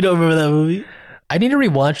 You don't remember that movie? I need to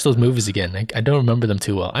rewatch those movies again. I don't remember them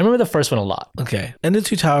too well. I remember the first one a lot. Okay. And the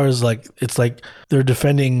Two Towers, like, it's like they're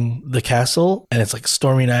defending the castle and it's like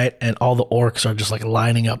stormy night and all the orcs are just like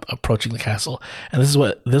lining up approaching the castle. And this is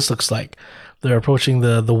what this looks like. They're approaching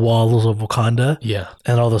the walls of Wakanda. Yeah.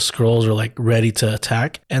 And all the Skrulls are like ready to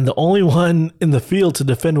attack. And the only one in the field to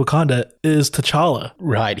defend Wakanda is T'Challa.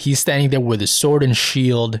 Right. He's standing there with his sword and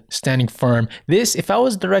shield, standing firm. This, if I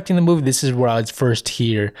was directing the movie, this is where I'd first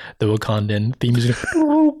hear the Wakandan theme music.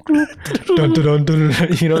 Dun, dun, dun, dun,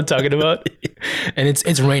 dun. You know what I'm talking about? And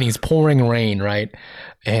it's raining, it's pouring rain, right?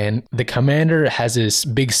 And the commander has this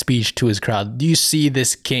big speech to his crowd. Do you see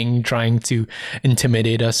this king trying to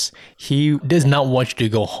intimidate us? He does not want you to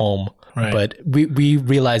go home. Right. But we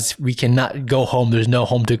realize we cannot go home. There's no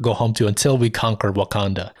home to go home to until we conquer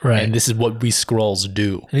Wakanda. Right. And this is what we Skrulls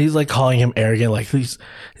do. And he's like calling him arrogant. Like there's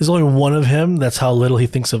only one of him. That's how little he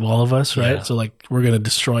thinks of all of us, right? Yeah. So like we're going to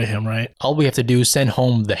destroy him, right? All we have to do is send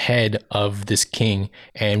home the head of this king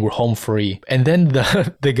and we're home free. And then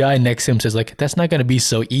the guy next to him says like, that's not going to be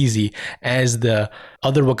so easy, as the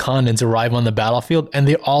other Wakandans arrive on the battlefield and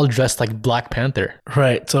they're all dressed like Black Panther.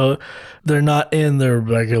 Right. So they're not in their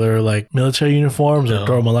regular like military uniforms or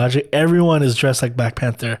Dora Milaje. Everyone is dressed like Black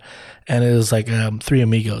Panther, and it is like Three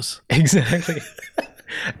Amigos. Exactly.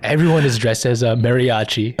 Everyone is dressed as a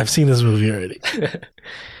mariachi. I've seen this movie already.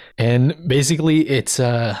 And basically, it's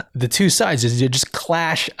the two sides they just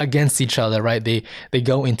clash against each other, right? They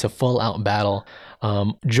go into full out battle.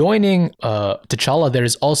 Joining T'Challa, there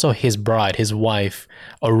is also his bride, his wife,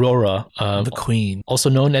 Aurora, The Queen, also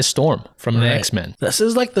known as Storm from the X-Men. This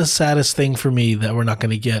is like the saddest thing for me that we're not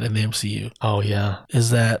going to get in the MCU. Oh yeah,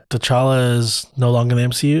 is that T'Challa is no longer in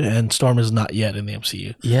the MCU and Storm is not yet in the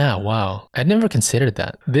MCU. Yeah, wow. I'd never considered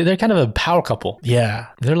that. They're kind of a power couple. Yeah.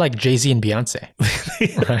 They're like Jay-Z and Beyonce.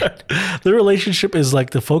 Right. Their relationship is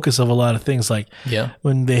like the focus of a lot of things. Like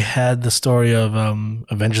when they had the story of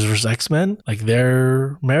Avengers vs. X-Men, like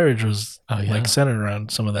their marriage was like centered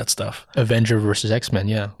around some of that stuff. Avenger versus X-Men,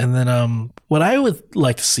 yeah. And then what I would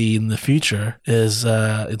like to see in the future is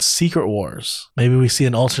it's Secret Wars. Maybe we see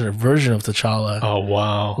an alternate version of T'Challa. Oh,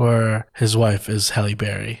 wow. Where his wife is Halle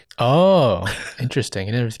Berry. Oh, interesting.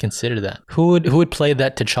 I never considered that. Who would play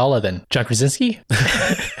that T'Challa then? John Krasinski?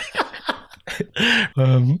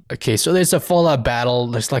 Okay, so there's a full-out battle.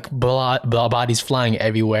 There's like bodies flying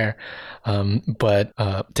everywhere. But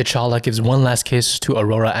T'Challa gives one last kiss to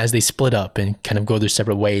Aurora as they split up and kind of go their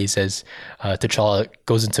separate ways as T'Challa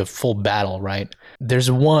goes into full battle, right?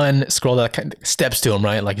 There's one Skrull that kind of steps to him,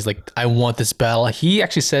 right? Like he's like, I want this battle. He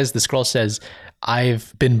actually says, the Skrull says,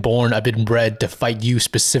 I've been bred to fight you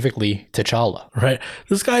specifically, T'Challa. Right.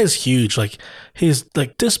 This guy is huge. Like he's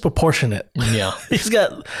like disproportionate. Yeah. He's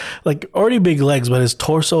got like already big legs, but his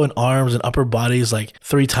torso and arms and upper body is like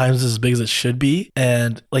 3 times as big as it should be.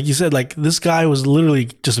 And like you said, like this guy was literally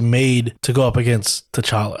just made to go up against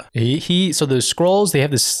T'Challa. So the Skrulls, they have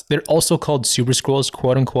this, they're also called Super Skrulls,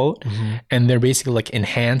 quote unquote. Mm-hmm. And they're basically like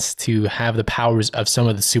enhanced to have the powers of some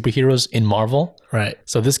of the superheroes in Marvel. Right.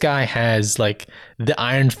 So this guy has like the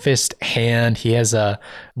Iron Fist hand. He has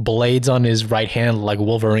blades on his right hand like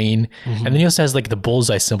Wolverine. Mm-hmm. And then he also has like the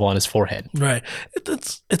bullseye symbol on his forehead. Right.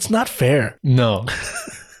 It's not fair. No.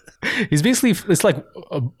 He's basically, it's like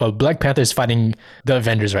a Black Panther is fighting the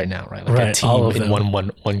Avengers right now, right? Like a team in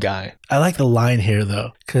one guy. I like the line here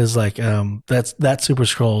though, because like that Super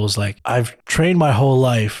Skrull was like, I've trained my whole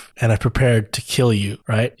life and I've prepared to kill you,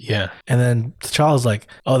 right? Yeah. And then T'Challa's like,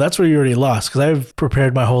 oh, that's where you already lost, because I've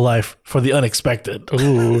prepared my whole life for the unexpected.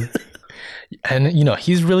 Ooh. And you know,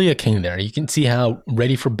 he's really a king there. You can see how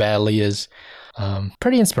ready for battle he is.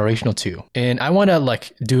 Pretty inspirational too. And I want to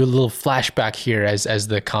like do a little flashback here as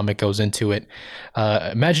the comic goes into it.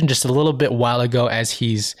 Imagine just a little bit while ago as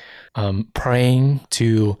he's praying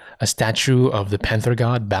to a statue of the Panther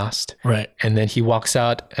god Bast. Right. And then he walks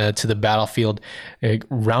out to the battlefield,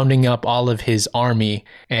 rounding up all of his army.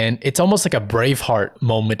 And it's almost like a Braveheart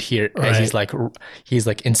moment here, as he's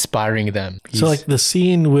like inspiring them. So like the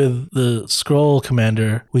scene with the Skrull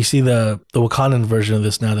commander, we see the Wakandan version of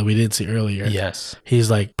this now that we did see earlier. Yes. He's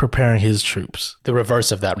like preparing his troops. The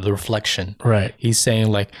reverse of that, the reflection. Right. He's saying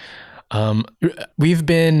like, we've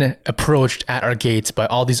been approached at our gates by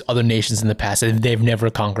all these other nations in the past, and they've never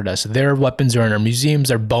conquered us. Their weapons are in our museums,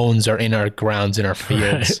 their bones are in our grounds, in our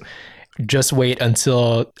fields. Right. Just wait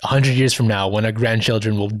until 100 years from now when our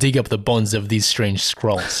grandchildren will dig up the bones of these strange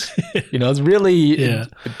Skrulls. You know, it's really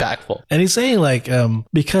impactful. And he's saying like,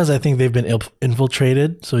 because I think they've been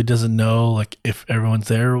infiltrated, so he doesn't know like if everyone's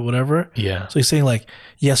there or whatever. Yeah. So he's saying like,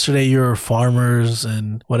 yesterday you were farmers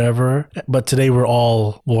and whatever, but today we're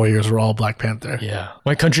all warriors. We're all Black Panther. Yeah.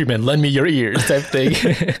 My countrymen, lend me your ears type thing.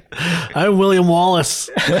 I'm William Wallace.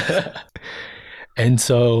 And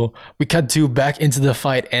so we cut back into the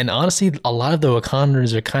fight, and honestly, a lot of the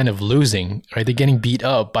Wakandans are kind of losing, right? They're getting beat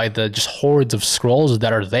up by the just hordes of Skrulls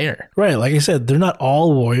that are there. Right, like I said, they're not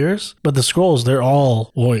all warriors, but the Skrulls, they're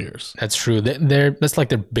all warriors. That's true. That's like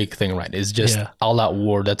their big thing, right? Is just all-out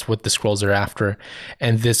war. That's what the Skrulls are after.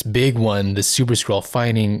 And this big one, the Super Skrull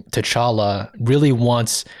fighting T'Challa, really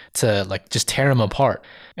wants to like just tear him apart.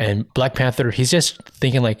 And Black Panther, he's just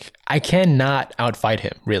thinking like, I cannot outfight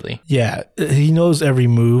him, really. Yeah, he knows every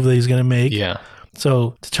move that he's gonna make. Yeah.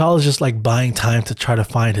 So T'Challa's just like buying time to try to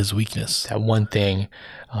find his weakness. That one thing.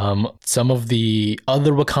 Some of the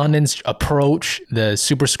other Wakandans approach the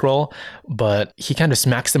Super Skrull, but he kind of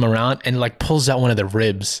smacks them around and like pulls out one of the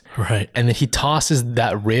ribs. Right. And then he tosses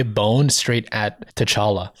that rib bone straight at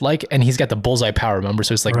T'Challa. And he's got the bullseye power, remember?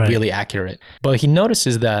 So it's like really accurate. But he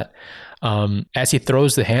notices that as he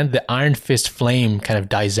throws the hand, the Iron Fist flame kind of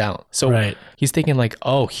dies out. So he's thinking like,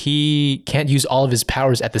 oh, he can't use all of his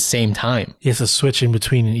powers at the same time. He has to switch in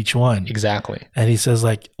between each one. Exactly. And he says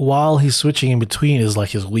like, while he's switching in between is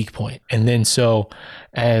like his weak point. And then so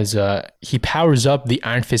as he powers up the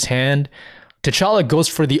Iron Fist hand, T'Challa goes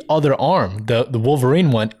for the other arm, the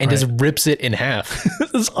Wolverine one, and just rips it in half.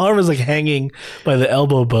 His arm is like hanging by the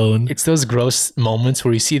elbow bone. It's those gross moments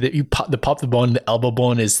where you see that you pop the bone, and the elbow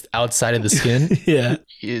bone is outside of the skin. Yeah.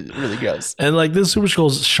 It's really gross. And like this Super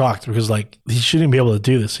Skrull's shocked because like he shouldn't be able to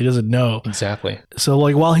do this. He doesn't know. Exactly. So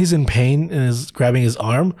like while he's in pain and is grabbing his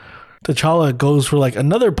arm, T'Challa goes for like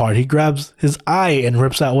another part. He grabs his eye and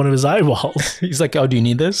rips out one of his eyeballs. He's like, "Oh, do you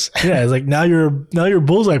need this?" Yeah, it's like now your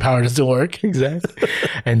bullseye power doesn't work. Exactly.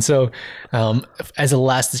 And so, as a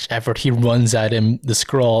last ditch effort, he runs at him, the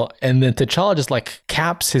Skrull, and then T'Challa just like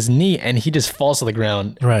caps his knee, and he just falls to the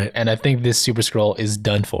ground. Right. And I think this Super Skrull is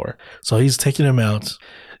done for. So he's taking him out.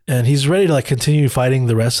 And he's ready to like continue fighting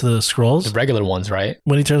the rest of the Skrulls. The regular ones, right?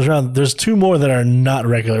 When he turns around, there's two more that are not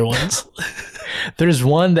regular ones. There's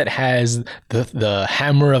one that has the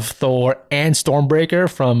hammer of Thor and Stormbreaker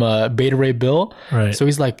from Beta Ray Bill. Right. So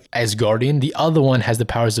he's like Asgardian. The other one has the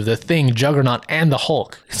powers of the Thing, Juggernaut, and the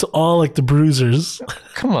Hulk. It's all like the bruisers.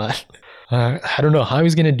 Come on. I don't know how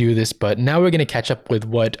he's going to do this, but now we're going to catch up with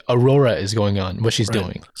what Aurora is going on, what she's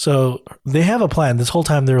doing. So they have a plan. This whole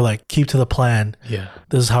time they're like, keep to the plan. Yeah.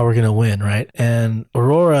 This is how we're going to win, right? And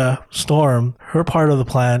Aurora, Storm, her part of the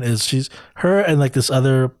plan is her and like this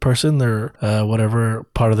other person, their whatever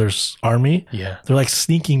part of their army. Yeah. They're like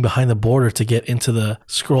sneaking behind the border to get into the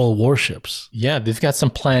Skrull warships. Yeah, they've got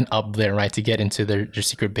some plan up there, right, to get into their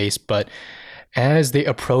secret base. But as they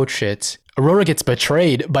approach it, Aurora gets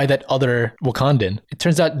betrayed by that other Wakandan. It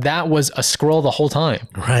turns out that was a Skrull the whole time.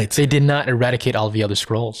 Right. They did not eradicate all the other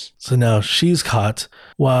Skrulls. So now she's caught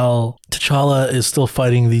while T'Challa is still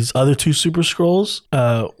fighting these other two Super Skrulls.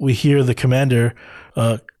 We hear the commander,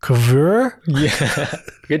 Kavur. Yeah,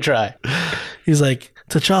 good try. He's like,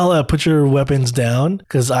 T'Challa, put your weapons down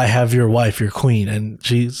because I have your wife, your queen, and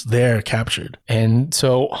she's there captured. And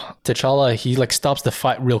so T'Challa, he like stops the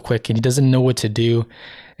fight real quick and he doesn't know what to do.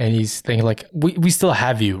 And he's thinking like, we still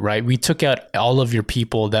have you, right? We took out all of your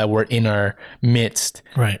people that were in our midst.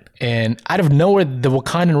 Right. And out of nowhere, the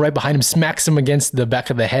Wakandan right behind him smacks him against the back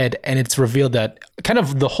of the head. And it's revealed that kind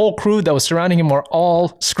of the whole crew that was surrounding him are all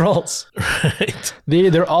Skrulls. Right.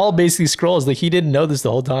 They're all basically Skrulls. Like he didn't know this the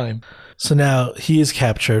whole time. So now he is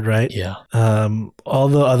captured, right? Yeah. All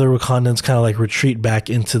the other Wakandans kind of like retreat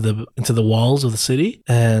back into the walls of the city,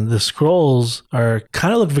 and the Skrulls are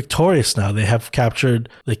kind of look victorious now. They have captured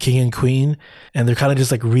the king and queen, and they're kind of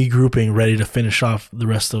just like regrouping, ready to finish off the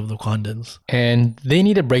rest of the Wakandans. And they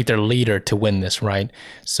need to break their leader to win this, right?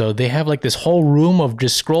 So they have like this whole room of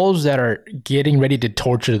just Skrulls that are getting ready to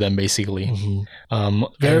torture them, basically.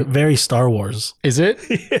 Mm-hmm. Very Star Wars. Is it?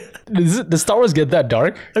 Does Star Wars get that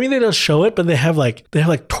dark? I mean, they don't show it, but they have like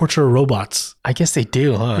torture robots. I guess they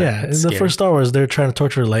do, huh? Yeah, in the first Star Wars, they're trying to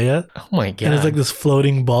torture Leia. Oh my god! And it's like this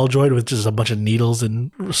floating ball droid with just a bunch of needles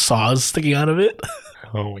and saws sticking out of it.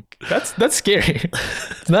 Oh my god, that's scary.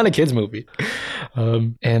 It's not a kids movie.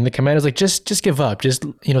 And the commander's like, just give up. Just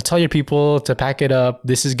tell your people to pack it up.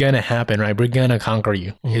 This is gonna happen, right? We're gonna conquer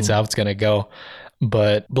you. Mm-hmm. It's how it's gonna go.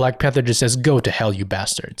 But Black Panther just says, "Go to hell, you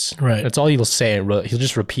bastards." Right. That's all he'll say. He'll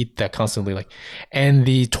just repeat that constantly. And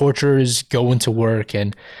the torturers go into work.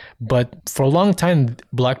 But for a long time,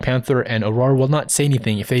 Black Panther and Aurora will not say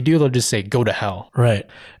anything. If they do, they'll just say, "Go to hell." Right.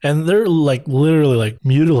 And they're like literally like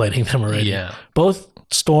mutilating them already. Yeah. Both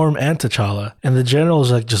Storm and T'Challa. And the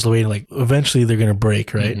general's like just waiting, like eventually they're gonna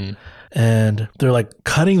break, right? Mm-hmm. And they're like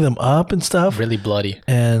cutting them up and stuff. Really bloody.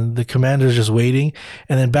 And the commander's just waiting.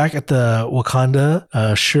 And then back at the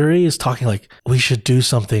Wakanda, Shuri is talking like, we should do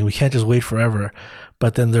something. We can't just wait forever.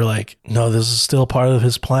 But then they're like, no, this is still part of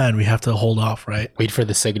his plan. We have to hold off, right? Wait for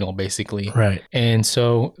the signal, basically. Right. And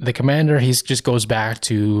so the commander, he just goes back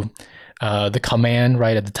to the command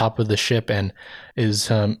right at the top of the ship and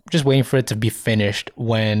is just waiting for it to be finished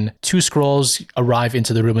when two Skrulls arrive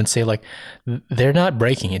into the room and say like, they're not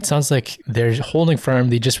breaking. It sounds like they're holding firm.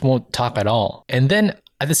 They just won't talk at all. And then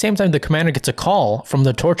at the same time, the commander gets a call from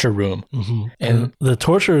the torture room. And the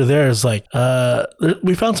torturer there is like,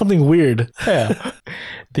 we found something weird. Yeah.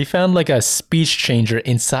 They found like a speech changer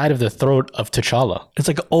inside of the throat of T'Challa. It's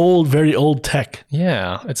like old, very old tech.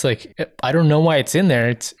 Yeah. It's like, I don't know why it's in there.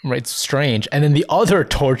 It's strange. And then the other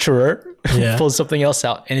torturer pulls something else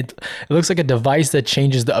out. And it looks like a device that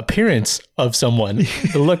changes the appearance of someone,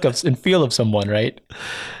 the look of and feel of someone, right?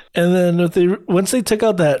 And then once they took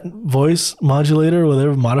out that voice modulator or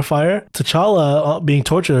whatever modifier, T'Challa being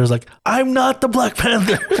tortured is like, I'm not the Black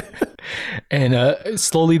Panther. And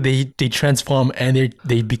slowly they transform and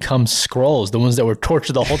they become Skrulls, the ones that were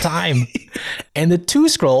tortured the whole time. And the two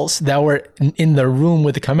Skrulls that were in the room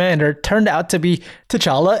with the commander turned out to be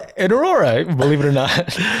T'Challa and Aurora, believe it or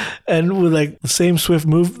not. And with like the same swift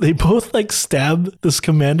move, they both like stab this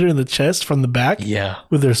commander in the chest from the back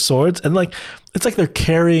with their swords. And like, it's like they're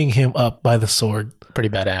carrying him up by the sword. Pretty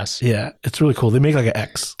badass. Yeah, it's really cool. They make like an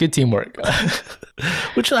X. Good teamwork.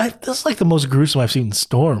 That's like the most gruesome I've seen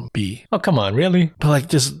Storm be. Oh, come on, really? But like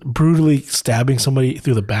just brutally stabbing somebody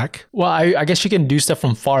through the back. Well, I guess she can do stuff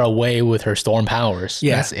from far away with her storm powers.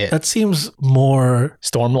 Yeah, that's it. That seems more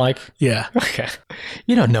Storm-like? Yeah. Okay.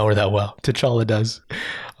 You don't know her that well. T'Challa does.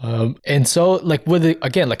 And so like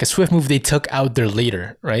again, like a swift move, they took out their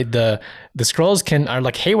leader, right? The Skrulls are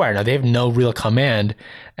like haywire now. They have no real command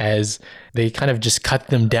as they kind of just cut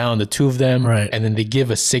them down, the two of them. Right. And then they give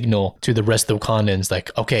a signal to the rest of Wakandans like,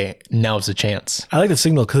 okay, now's the chance. I like the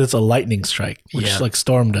signal because it's a lightning strike, which like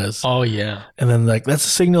Storm does. Oh yeah. And then like that's the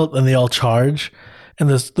signal and they all charge. And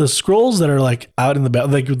the Skrulls that are like out in the battle,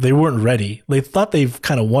 like they weren't ready. They thought they've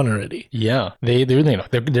kind of won already. Yeah, they're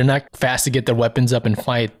not fast to get their weapons up and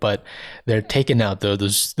fight, but they're taking out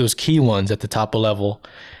those key ones at the top of level.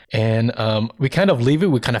 And we kind of leave it.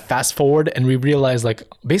 We kind of fast forward, and we realize like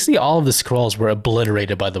basically all of the Skrulls were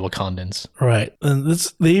obliterated by the Wakandans. Right, and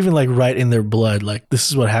they even like write in their blood like this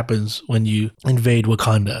is what happens when you invade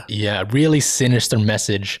Wakanda. Yeah, really sinister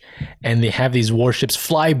message, and they have these warships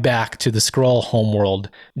fly back to the Skrull homeworld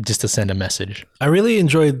just to send a message. I really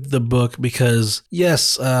enjoyed the book because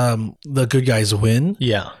yes, the good guys win.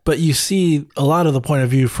 Yeah, but you see a lot of the point of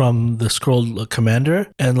view from the Skrull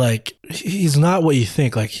commander, and like he's not what you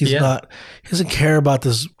think. Like he doesn't care about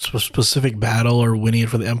this specific battle or winning it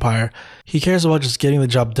for the Empire. He cares about just getting the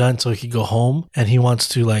job done so he can go home, and he wants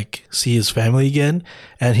to like see his family again.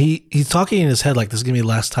 And he's talking in his head like this is gonna be the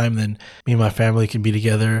last time then me and my family can be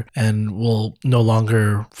together and we'll no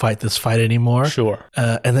longer fight this fight anymore. Sure.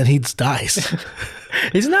 And then he dies.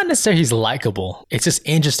 It's not necessarily he's likable. It's just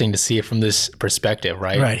interesting to see it from this perspective,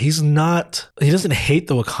 right? Right. He doesn't hate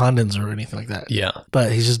the Wakandans or anything like that. Yeah.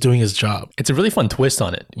 But he's just doing his job. It's a really fun twist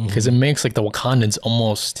on it because it makes like the Wakandans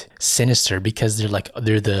almost sinister because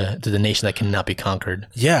they're the nation that cannot be conquered.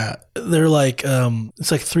 Yeah. They're like,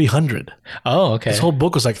 it's like 300. Oh, okay. This whole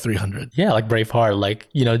book was like 300. Yeah, like Braveheart, like,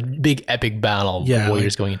 big epic battle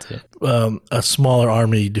warriors going into. A smaller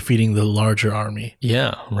army defeating the larger army.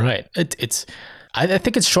 Yeah, right. I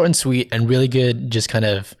think it's short and sweet and really good just kind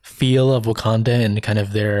of feel of Wakanda and kind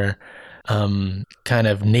of their kind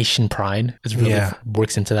of nation pride. It really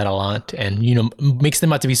works into that a lot and, makes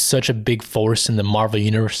them out to be such a big force in the Marvel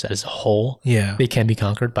universe as a whole. Yeah. They can be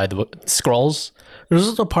conquered by the Skrulls. There's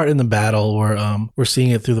also a part in the battle where we're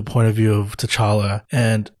seeing it through the point of view of T'Challa,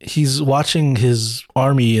 and he's watching his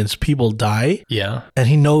army and his people die. Yeah. And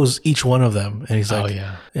he knows each one of them. And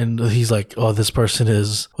he's like, oh, this person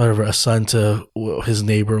is whatever, a son to his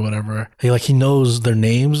neighbor or whatever. He knows their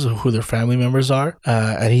names, who their family members are.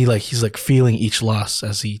 And he's like feeling each loss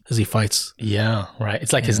as he fights. Yeah, right.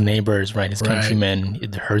 It's like his neighbors, right? His countrymen.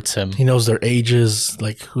 It hurts him. He knows their ages,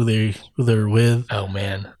 like who they're with. Oh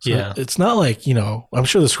man. So yeah. It's not like, I'm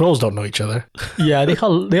sure the Skrulls don't know each other. Yeah, they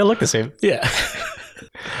all look the same. Yeah.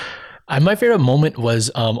 My favorite moment was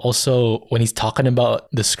also when he's talking about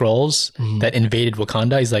the Skrulls that invaded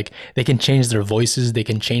Wakanda. He's like, they can change their voices, they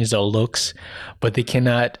can change their looks, but they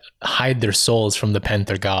cannot hide their souls from the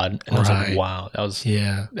Panther god. And I was like, wow,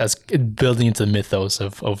 that's building into the mythos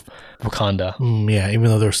of Wakanda. Yeah, even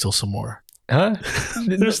though there's still some more. Huh?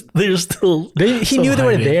 They're still. He knew they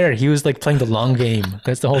were there. He was like playing the long game.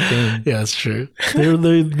 That's the whole thing. Yeah, that's true.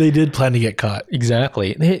 They did plan to get caught.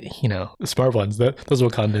 Exactly. Smart ones. Those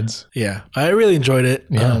Wakandans. Yeah, I really enjoyed it.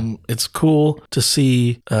 Yeah. It's cool to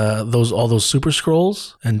see all those Super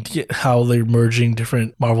Skrulls and how they're merging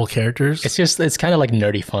different Marvel characters. It's kind of like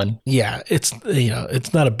nerdy fun. Yeah,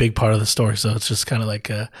 it's not a big part of the story, so it's just kind of like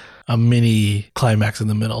a mini climax in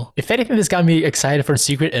the middle. If anything, this got me excited for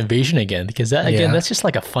Secret Invasion again because because that again, that's just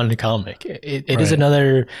like a fun comic. It is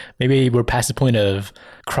another, maybe we're past the point of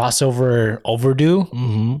crossover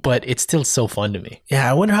overdue, but it's still so fun to me. Yeah,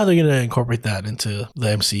 I wonder how they're going to incorporate that into the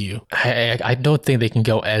MCU. I don't think they can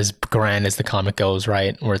go as grand as the comic goes,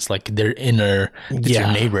 right? Where it's like their inner, it's your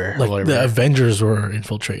neighbor, like or whatever. the Avengers were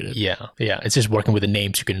infiltrated. Yeah. It's just working with the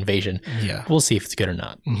name Secret Invasion. Yeah. We'll see if it's good or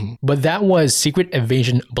not. But that was Secret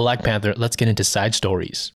Invasion Black Panther. Let's get into side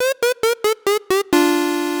stories.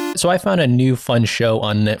 So I found a new fun show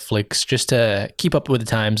on Netflix just to keep up with the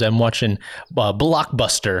times. I'm watching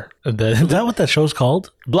Blockbuster. Is that what that show's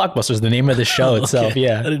called? Blockbuster is the name of the show itself. Okay.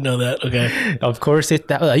 Yeah, I didn't know that. Okay. Of course,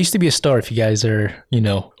 that used to be a star. If you guys are,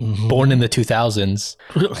 born in the 2000s.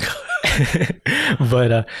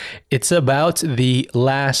 But it's about the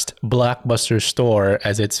last Blockbuster store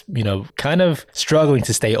as it's, kind of struggling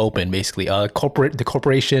to stay open, basically. The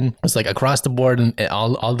corporation was like across the board in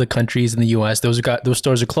all the countries in the US. Those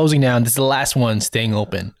stores are closing down. This is the last one staying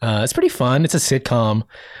open. It's pretty fun. It's a sitcom.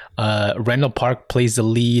 Randall Park plays the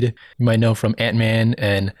lead. You might know from Ant-Man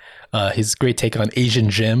and his great take on Asian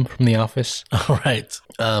Jim from The Office. All right.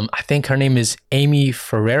 I think her name is Amy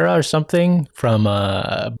Ferreira or something from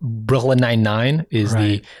Brooklyn Nine-Nine is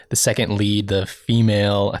the second lead, the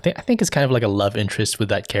female. I think it's kind of like a love interest with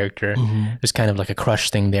that character. There's kind of like a crush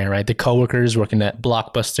thing there, right? The coworkers working at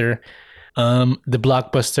Blockbuster. The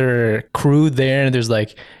Blockbuster crew there, there's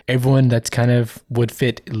like everyone that's kind of would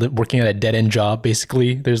fit working at a dead-end job,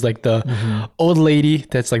 basically. There's like the old lady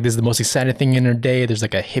that's like, this is the most exciting thing in her day. There's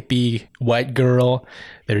like a hippie white girl.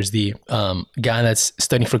 There's the guy that's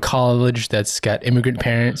studying for college that's got immigrant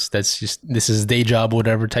parents. That's just, this is his day job,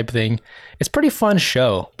 whatever type of thing. It's a pretty fun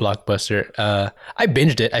show, Blockbuster. I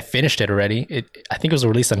binged it. I finished it already. I think it was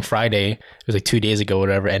released on Friday. It was like 2 days ago or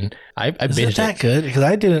whatever. And I binged it. Is it that good? Because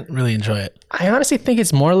I didn't really enjoy it. I honestly think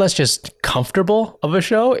it's more or less just comfortable of a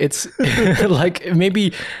show. It's like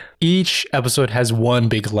maybe each episode has one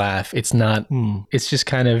big laugh. It's not, it's just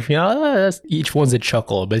kind of, each one's a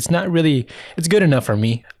chuckle, but it's not really, it's good enough for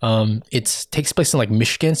me. It takes place in like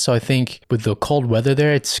Michigan. So I think with the cold weather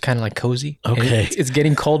there, it's kind of like cozy. Okay. It's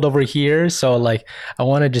getting cold over here. So like, I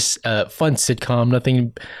want to just, fun sitcom,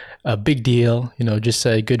 nothing a big deal, just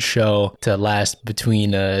a good show to last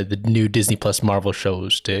between the new Disney Plus Marvel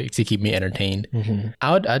shows to keep me entertained.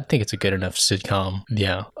 I'd think it's a good enough sitcom.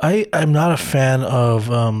 Yeah. I'm not a fan of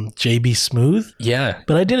JB Smooth. Yeah.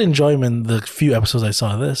 But I did enjoy him in the few episodes I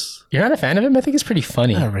saw of this. You're not a fan of him? I think it's pretty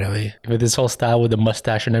funny. Not really. With his whole style with the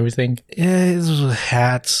mustache and everything. Yeah, it was with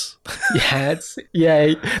hats. Hats.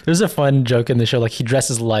 Yeah. There's a fun joke in the show. Like he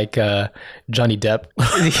dresses like Johnny Depp.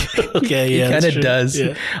 Okay, yeah. He kind of does.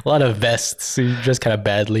 Yeah. A lot of vests. He dressed kind of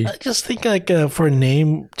badly. I just think like for a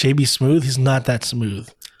name, JB Smooth, he's not that smooth.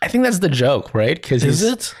 I think that's the joke, right? Because is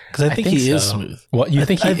it? Because I think he is smooth. What you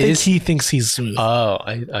think he is? I think he thinks he's smooth. Oh,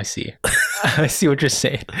 I see. I see what you're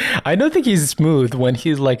saying. I don't think he's smooth when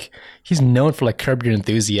he's known for like Curb Your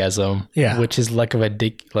Enthusiasm. Yeah, which is like a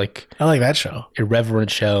I like that show, irreverent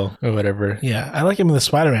show or whatever. Yeah, I like him in the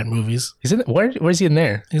Spider-Man movies. He's in where's he in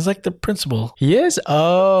there? He's like the principal. He is.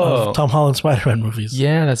 Oh, of Tom Holland Spider-Man movies.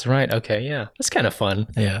 Yeah, that's right. Okay, yeah, that's kind of fun.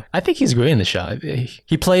 Yeah, I think he's great in the show.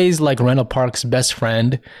 He plays like Randall Park's best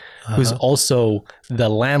friend. Who's also the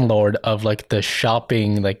landlord of like the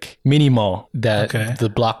shopping like mini mall that the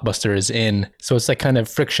Blockbuster is in. So it's like kind of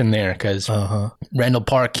friction there because Randall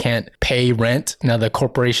Park can't pay rent now the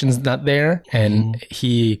corporation's not there, and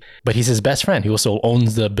but he's his best friend. He also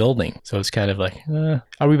owns the building, so it's kind of like,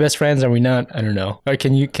 are we best friends? Are we not? I don't know. Or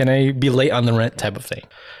can I be late on the rent type of thing?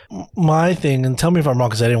 My thing, and tell me if I'm wrong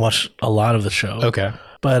because I didn't watch a lot of the show. Okay.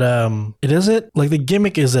 But it isn't like the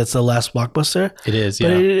gimmick is that it's the last Blockbuster. It is, yeah.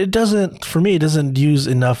 But it doesn't, for me, it doesn't use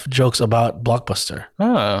enough jokes about Blockbuster.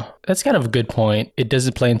 Oh, that's kind of a good point. It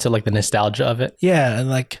doesn't play into like the nostalgia of it. Yeah, and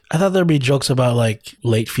like I thought there'd be jokes about like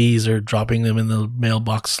late fees or dropping them in the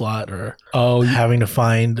mailbox slot or having to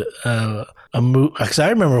find a movie. Because I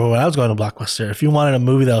remember when I was going to Blockbuster, if you wanted a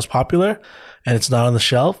movie that was popular and it's not on the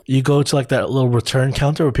shelf, you go to like that little return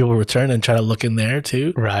counter where people return and try to look in there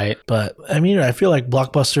too. Right. But I mean, I feel like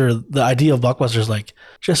Blockbuster, the idea of Blockbuster is like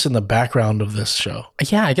just in the background of this show.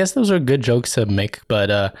 Yeah, I guess those are good jokes to make,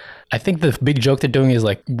 but I think the big joke they're doing is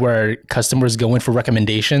like where customers go in for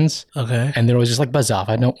recommendations. Okay. And they're always just like, buzz off.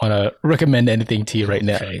 I don't want to recommend anything to you right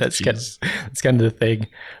now. Okay, that's kind of the thing.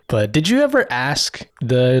 But did you ever ask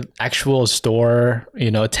the actual store,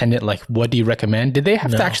 attendant, like, what do you recommend? Did they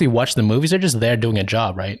have to actually watch the movies? They're just there doing a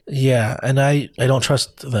job, right? Yeah. And I don't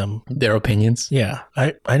trust them. Their opinions? Yeah.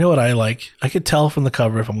 I know what I like. I could tell from the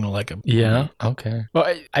cover if I'm going to like them. Yeah. Okay.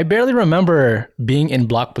 Well, I barely remember being in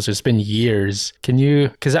Blockbuster. It's been years. Can you,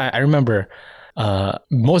 because I remember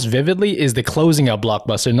most vividly is the closing out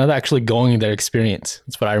Blockbuster, not actually going there experience.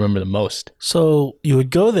 That's what I remember the most. So you would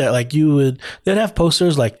go there, like they'd have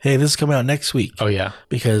posters like, hey, this is coming out next week. Oh, yeah.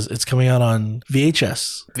 Because it's coming out on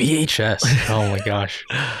VHS. VHS. Oh, my gosh.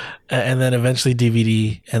 And then eventually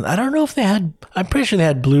DVD. And I don't know if I'm pretty sure they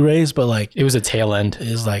had Blu-rays, but like, It was a tail end.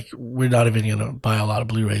 it's like, we're not even going to buy a lot of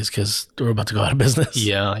Blu-rays because we're about to go out of business.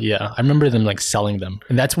 Yeah, yeah. I remember them like selling them.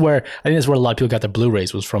 And I think that's where a lot of people got their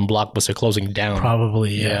Blu-rays, was from Blockbuster closing down.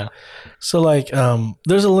 Probably, yeah. Yeah. So like,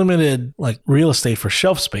 there's a limited like real estate for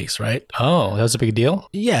shelf space, right? Oh, that was a big deal?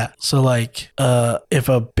 Yeah. So like, if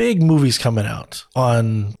a big movie's coming out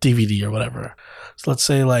on DVD or whatever, so let's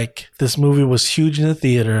say like this movie was huge in the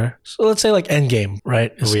theater. So let's say like Endgame,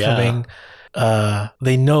 right? Is coming.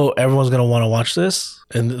 They know everyone's going to want to watch this.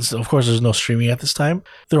 And of course, there's no streaming at this time.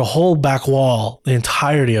 Their whole back wall, the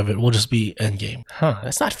entirety of it will just be Endgame. Huh,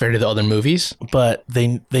 that's not fair to the other movies. But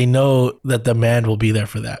they know that demand will be there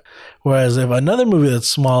for that. Whereas if another movie that's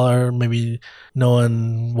smaller, maybe no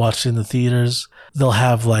one watched in the theaters, they'll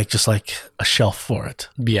have like just like a shelf for it.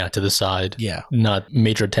 Yeah, to the side. Yeah. Not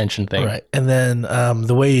major attention thing. Right. And then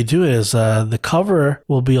the way you do it is the cover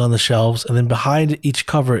will be on the shelves, and then behind each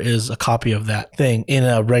cover is a copy of that thing in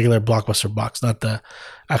a regular Blockbuster box, not the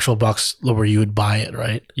actual box where you would buy it,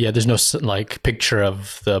 right? Yeah, there's no like picture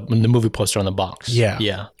of the movie poster on the box. Yeah.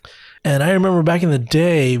 Yeah. And I remember back in the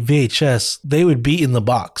day, VHS, they would be in the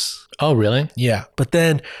box. Oh, really? Yeah. But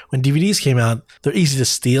then when DVDs came out, they're easy to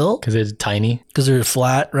steal Because it's tiny. because they're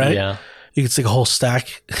flat, right? Yeah. You could stick a whole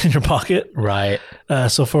stack in your pocket. Right.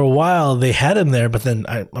 So for a while, they had them there, but then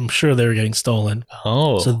I'm sure they were getting stolen.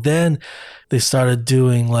 Oh. So then they started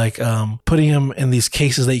doing like putting them in these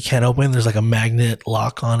cases that you can't open. There's like a magnet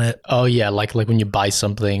lock on it. Oh, yeah. Like when you buy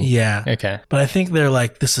something. Yeah. Okay. But I think they're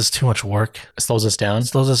like, this is too much work. It slows us down. It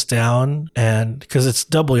slows us down. And because it's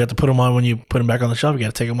double, you have to put them on when you put them back on the shelf. You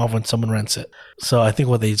got to take them off when someone rents it. So I think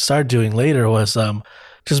what they started doing later was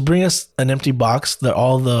just bring us an empty box that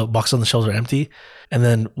all the boxes on the shelves are empty. And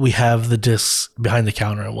then we have the discs behind the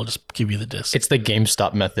counter and we'll just give you the disc. It's the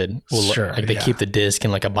GameStop method. Sure, Like they yeah. keep the disc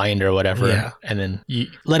in like a binder or whatever. Yeah. And then you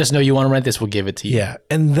let us know you want to rent this. We'll give it to you. Yeah.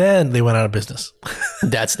 And then they went out of business.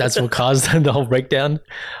 That's what caused the whole breakdown.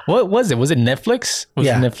 What was it? Was it Netflix? Was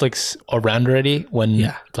Yeah. Netflix around already when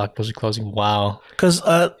Yeah. Blockbuster closing? Wow. Because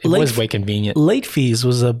It was way convenient. late fees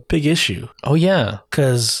was a big issue. Oh, yeah.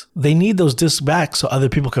 Because they need those discs back so other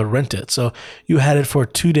people could rent it. So you had it for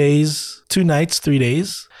 2 days, 2 nights, 3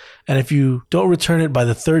 days. And if you don't return it by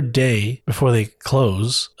the third day before they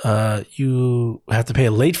close, you have to pay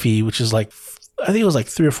a late fee, which is like, I think it was like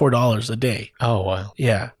 $3 or $4 a day. Oh, wow.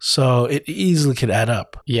 Yeah. So it easily could add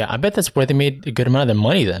up. Yeah, I bet that's where they made a good amount of their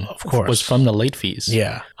money then. Of course. Was from the late fees.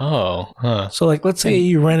 Yeah. Oh, huh. So like, let's say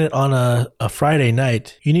you rent it on a Friday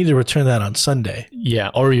night, you need to return that on Sunday, Yeah,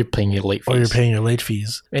 or you're paying your late fees. or you're paying your late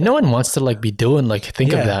fees. And no one wants to like be doing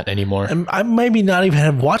think Yeah. of that anymore. And I maybe not even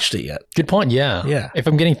have watched it yet. Good point. Yeah. Yeah. If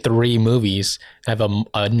I'm getting 3 movies, I have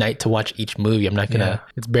a night to watch each movie. I'm not gonna.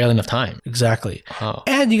 Yeah. It's barely enough time. Exactly. Oh.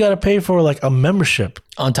 And you got to pay for like a membership.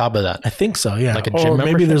 On top of that, I think so, yeah. Like a or gym maybe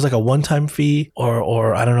membership? there's like a one-time fee,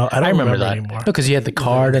 or I don't know. I don't remember that anymore. because you had the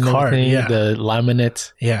card and card, everything, yeah. the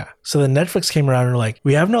laminate. Yeah. So then Netflix came around and were like,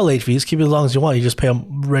 we have no late fees. Keep it as long as you want. You just pay a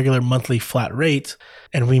regular monthly flat rate,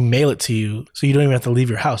 and we mail it to you, so you don't even have to leave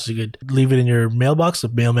your house. You could leave it in your mailbox. The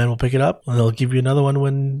mailman will pick it up, and they'll give you another one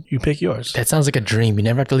when you pick yours. That sounds like a dream. You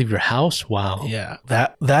never have to leave your house. Wow. Yeah.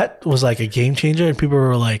 That was like a game changer, and people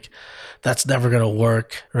were like, that's never gonna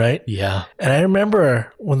work, right? Yeah. And I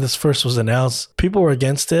remember when this first was announced, people were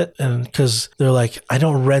against it, and because they're like, I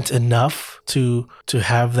don't rent enough to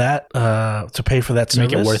have that to pay for that To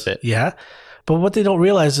make service. it worth it. Yeah. But what they don't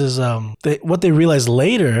realize is what they realize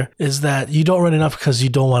later is that you don't rent enough because you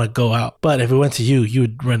don't want to go out. But if it went to you, you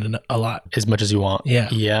would rent a lot. As much as you want. Yeah.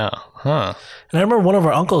 Yeah. Huh. And I remember one of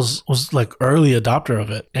our uncles was like early adopter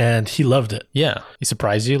of it, and he loved it. Yeah. He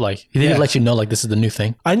surprised you. Like he didn't Yeah. let you know like this is the new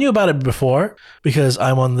thing. I knew about it before because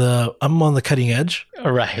I'm on the cutting edge.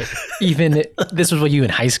 All right. Even this was what you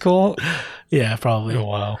in high school. Yeah, probably. Oh,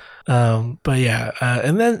 wow. But yeah,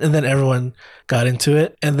 and then everyone got into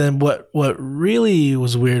it. And then what really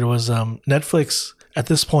was weird was Netflix at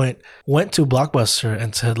this point went to Blockbuster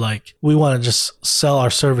and said like, we want to just sell our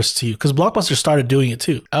service to you, because Blockbuster started doing it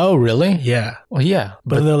too. Oh, really? Yeah, Well, yeah.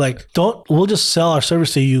 but they're like, we'll just sell our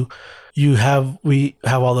service to you. We have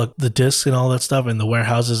all the discs and all that stuff in the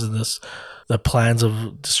warehouses and this the plans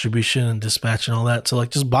of distribution and dispatch and all that. So like,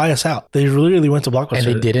 just buy us out. They literally went to Blockbuster, And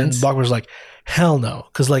they didn't? And Blockbuster's like, hell no,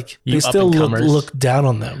 because like You they still up-and-comers. look down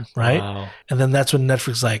on them, right? Wow. And then that's when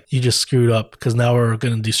Netflix like, you just screwed up because now we're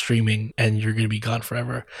going to do streaming and you're going to be gone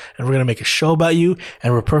forever, and we're going to make a show about you,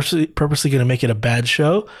 and we're purposely going to make it a bad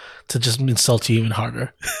show to just insult you even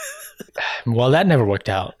harder. Well, that never worked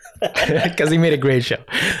out because he made a great show.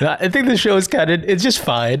 I think the show is it's just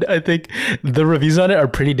fine. I think the reviews on it are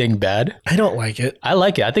pretty dang bad. I don't like it. I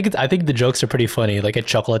like it. I think the jokes are pretty funny. Like I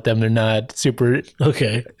chuckle at them. They're not super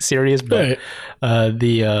Okay. serious, but Right. I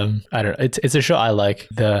don't know. It's a show I like.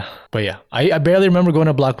 But yeah, I barely remember going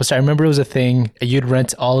to Blockbuster. I remember it was a thing. You'd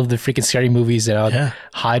rent all of the freaking scary movies and I'd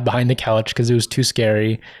hide behind the couch because it was too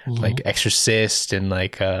scary. Like Exorcist and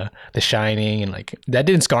like The Shining, and like that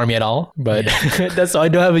didn't scar me at all. But that's I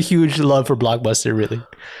don't have a huge love for Blockbuster really.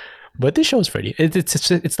 But this show is pretty.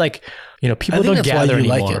 It's like, you know, people I think don't that's why gather you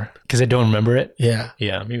like anymore because I don't remember it. Yeah.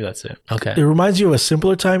 Yeah, maybe that's it. Okay. It reminds you of a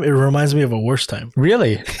simpler time. It reminds me of a worse time.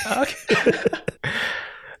 Really? Okay.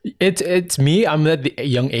 It's me. I'm at the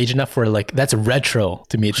young age enough where like that's retro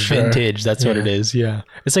to me. It's Sure. vintage. That's what it is. Yeah.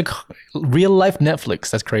 It's like real life Netflix.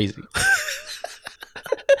 That's crazy.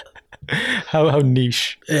 How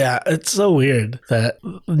niche. Yeah, it's so weird that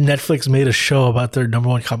Netflix made a show about their number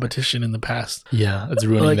one competition in the past. Yeah, it's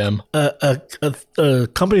ruining Like them. a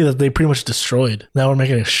company that they pretty much destroyed. Now we're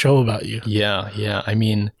making a show about you. Yeah. I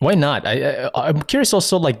mean, why not? I'm curious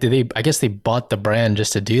also, like, I guess they bought the brand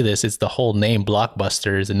just to do this. It's the whole name.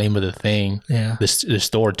 Blockbuster is the name of the thing. Yeah. The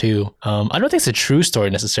store too. I don't think it's a true story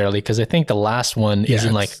necessarily because I think the last one is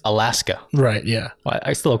in like Alaska. Right, yeah. Well,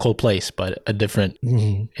 it's still a cold place, but a different.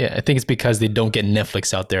 Yeah, I think it's because they don't get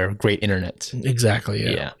Netflix out there. Great internet. Exactly,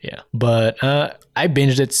 yeah. Yeah. But I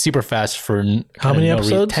binged it super fast for How many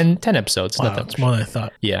episodes? 10 episodes. Wow, Nothing. it's more than I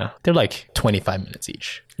thought. Yeah, they're like 25 minutes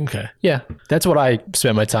each. Okay. Yeah, that's what I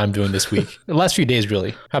spent my time doing this week. The last few days,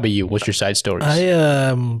 really. How about you? What's your side stories?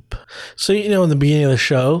 So you know, in the beginning of the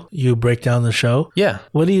show, you break down the show. Yeah.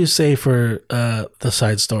 What do you say for the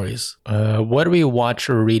side stories? What are we watch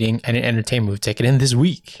or reading and entertainment we've taken in this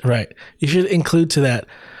week? Right. You should include to that.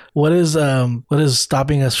 What is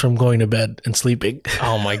stopping us from going to bed and sleeping?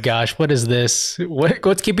 Oh my gosh, what is this?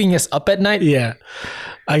 What's keeping us up at night? Yeah.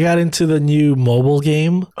 I got into the new mobile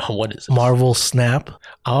game, Oh, what is it? Marvel Snap.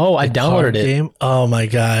 Oh, I card downloaded it. game. Oh my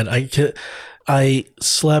god. I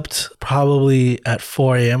slept probably at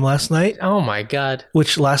 4 a.m. last night, Oh my god.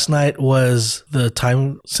 which last night was the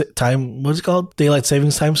time what's it called? Daylight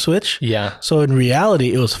savings time switch. Yeah. So in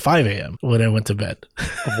reality, it was 5 a.m. when I went to bed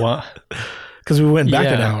What? because we went back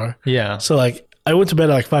an Yeah. hour. Yeah. So like I went to bed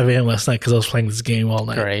at like 5 a.m. last night because I was playing this game all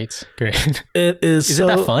night. Great. It is. Is it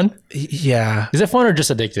that fun? Yeah. Is it fun or just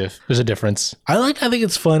addictive? There's a difference. I think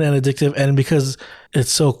it's fun and addictive, and because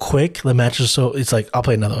it's so quick, the match is so. It's like I'll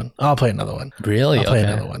play another one. I'll play another one. Really? I'll play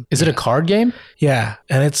another one. Is it a card game? Yeah,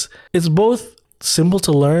 and it's both simple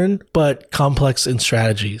to learn but complex in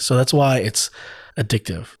strategy. So that's why it's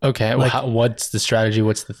addictive. Okay. Well, what's the strategy?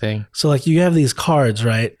 What's the thing? So like you have these cards,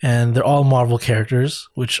 right? And they're all Marvel characters,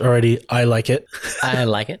 which already I like it. I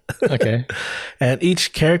like it. Okay. And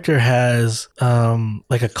each character has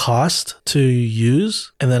like a cost to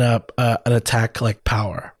use and then an attack like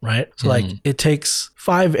power, right? So like it takes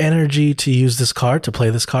 5 energy to use this card, to play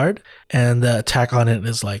this card, and the attack on it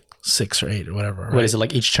is like 6 or 8 or whatever. Right? What is it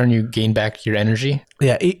like? Each turn you gain back your energy?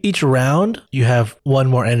 Yeah, each round you have 1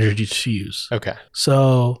 more energy to use. Okay.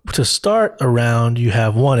 So to start a round, you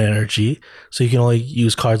have 1 energy. So you can only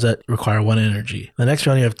use cards that require 1 energy. The next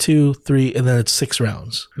round you have 2, 3, and then it's 6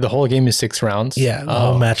 rounds. The whole game is 6 rounds? Yeah, the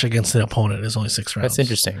whole match against an opponent is only 6 rounds. That's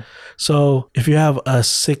interesting. So if you have a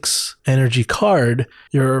 6 energy card,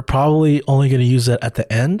 you're probably only going to use it at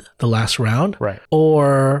the end, the last round. Right.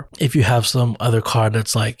 Or if you have some other card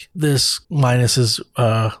that's like this minuses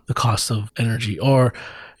the cost of energy, or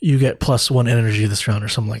you get +1 energy this round or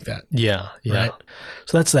something like that. Yeah. Right.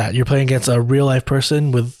 So that's that. You're playing against a real life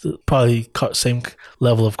person with probably same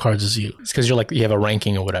level of cards as you. It's because you have a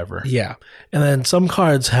ranking or whatever. Yeah. And then some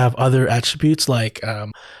cards have other attributes like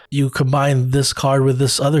you combine this card with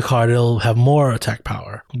this other card, it'll have more attack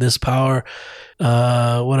power. This power,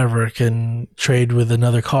 whatever, can trade with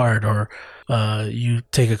another card, or you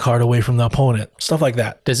take a card away from the opponent, stuff like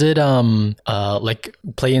that. Does it like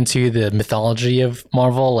play into the mythology of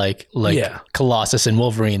Marvel, like Yeah. Colossus and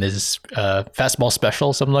Wolverine is fastball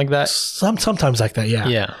special, something like that? Sometimes like that, yeah.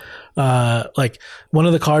 Yeah. Like one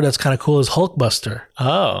of the card that's kind of cool is Hulkbuster. Oh,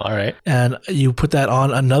 all right. And you put that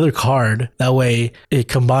on another card. That way it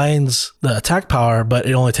combines the attack power, but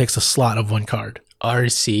it only takes a slot of 1 card.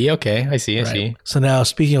 RC. Okay, I see. So now,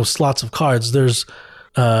 speaking of slots of cards, there's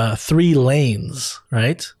three lanes,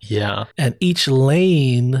 right? Yeah. And each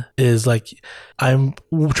lane is like, I'm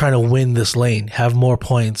trying to win this lane, have more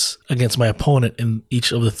points against my opponent in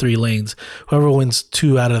each of the three lanes. Whoever wins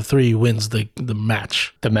 2 out of 3 wins the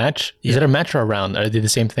match. The match? Is it a match or a round? Are they the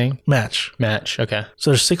same thing? Match. Match. Okay. So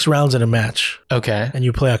there's 6 rounds in a match. Okay. And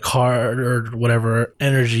you play a card or whatever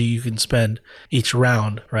energy you can spend each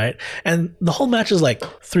round, right? And the whole match is like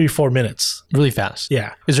 3-4 minutes. Really fast.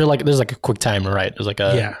 Yeah. Is there like, there's like a quick timer, right? There's like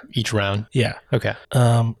a, each round. Yeah. Okay.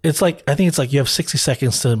 It's like, I think it's like you have 60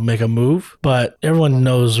 seconds to make a move, but everyone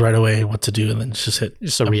knows right away what to do and then just hit.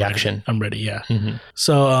 Just a reaction. I'm ready. Yeah.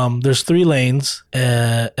 So there's 3 lanes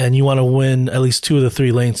and you want to win at least 2 of the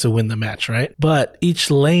 3 lanes to win the match, right? But each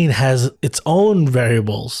lane has its own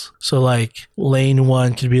variables. So like lane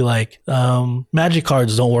 1 could be like, magic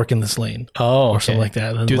cards don't work in this lane. Oh, or something like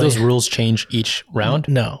that. And do those rules change each round?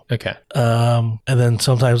 No. Okay. And then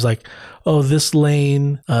sometimes like, oh, this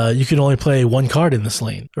lane, you can only play 1 card in this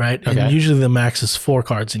lane, right? Okay. And usually the max is 4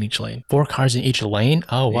 cards in each lane. 4 cards in each lane?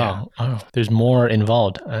 Oh, wow. Oh, there's more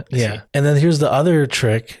involved. I see. And then here's the other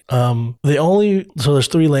trick. So there's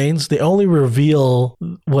 3 lanes. They only reveal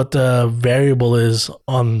what the variable is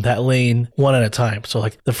on that lane one at a time. So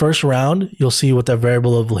like the first round, you'll see what the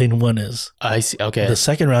variable of lane 1 is. I see. Okay. The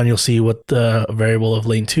second round, you'll see what the variable of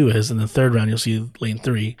lane 2 is. And the third round, you'll see lane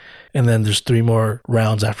 3. And then there's 3 more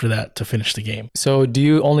rounds after that to finish the game. So do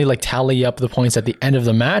you only like tally up the points at the end of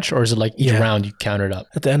the match, or is it like each round you count it up?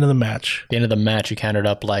 At the end of the match. The end of the match, you count it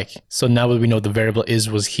up like, so now that we know the variable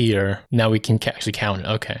was here, now we can actually count it.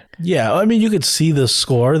 Okay. Yeah, I mean, you could see the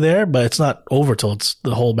score there, but it's not over till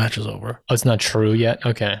the whole match is over. Oh, it's not true yet?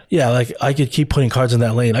 Okay. Yeah, like I could keep putting cards in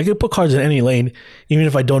that lane. I could put cards in any lane, even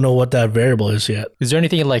if I don't know what that variable is yet. Is there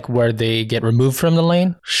anything like where they get removed from the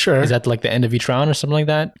lane? Sure. Is that like the end of each round or something like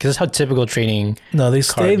that? Because that's how typical trading. No, they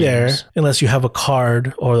stay there games. unless you have a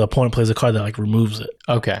card or the opponent plays a card that like removes it.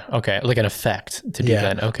 Okay. Like an effect to do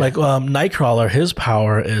that. Okay. Like Nightcrawler, his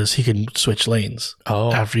power is he can switch lanes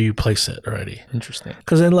after you place it already. Interesting.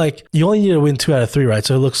 Because then like you only need to win 2 out of 3, right?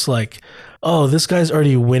 So it looks like, oh, this guy's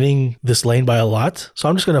already winning this lane by a lot. So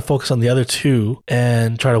I'm just going to focus on the other 2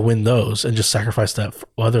 and try to win those and just sacrifice that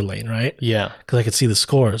other lane, right? Yeah. Because I could see the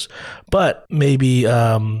scores. But maybe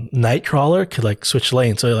Nightcrawler could like switch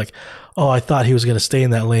lanes. So like, oh, I thought he was going to stay in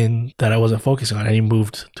that lane that I wasn't focusing on. And he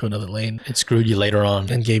moved to another lane. It screwed you later on.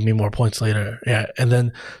 And gave me more points later. Yeah. And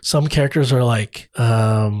then some characters are like,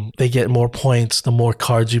 they get more points the more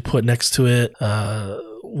cards you put next to it.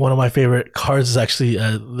 One of my favorite cards is actually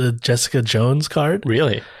the Jessica Jones card.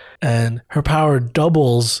 Really? And her power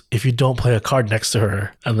doubles if you don't play a card next to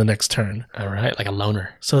her on the next turn. All right, like a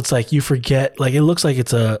loner. So it's like you forget, like it looks like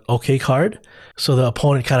it's a okay card. So the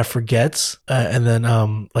opponent kind of forgets. And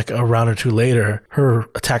then like a round or 2 later, her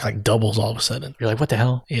attack like doubles all of a sudden. You're like, what the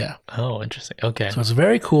hell? Yeah. Oh, interesting. Okay. So it's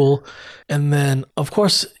very cool. And then, of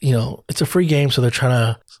course, it's a free game. So they're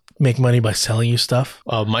trying to make money by selling you stuff.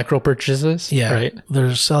 Micro purchases? Yeah. Right.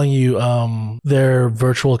 They're selling you their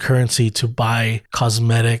virtual currency to buy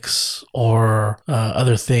cosmetics or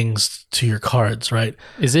other things to your cards, right?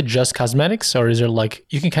 Is it just cosmetics, or is there like,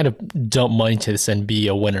 you can kind of dump money to this and be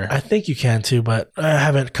a winner? I think you can too, but I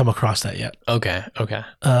haven't come across that yet. Okay.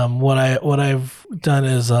 What I've done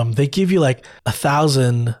is they give you like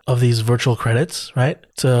 1,000 of these virtual credits, right?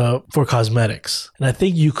 For cosmetics. And I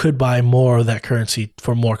think you could buy more of that currency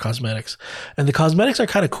for more cosmetics. And the cosmetics are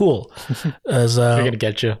kind of cool. As They're gonna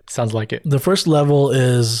get you. Sounds like it. The first level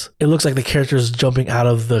is, it looks like the character's jumping out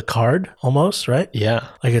of the card almost, right? Yeah.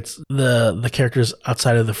 Like it's the character's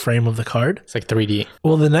outside of the frame of the card. It's like 3D.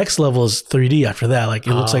 Well, the next level is 3D after that. Like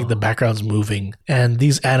it looks like the background's moving. And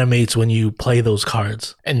these animates when you play those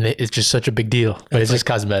cards. And it's just such a big deal. But it's just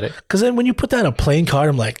cosmetic. Because then when you put that on a playing card,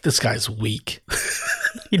 I'm like, this guy's weak.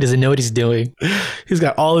 He doesn't know what he's doing. He's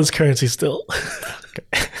got all his currency still.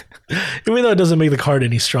 Even though it doesn't make the card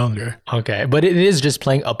any stronger. Okay. But it is just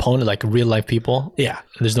playing opponent, like real life people. Yeah.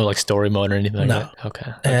 There's no like story mode or anything like that.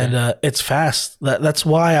 Okay. And it's fast. That's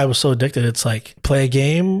why I was so addicted. It's like play a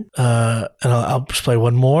game and I'll just play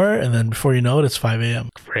one more. And then before you know it, it's 5 a.m.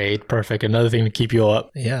 Great. Perfect. Another thing to keep you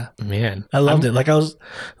up. Yeah. Man. I loved it. Like it was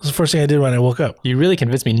the first thing I did when I woke up. You really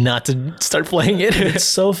convinced me not to start playing it. It's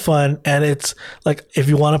so fun. And it's like, if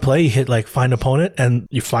you want to play, you hit like find opponent and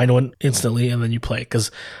you find one instantly and then you play.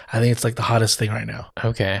 Because I think it's like the hottest thing right now.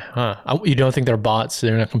 Okay. Huh. You don't think they're bots?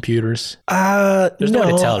 They're not computers? There's no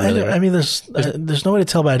way to tell, really, right? I mean, there's no way to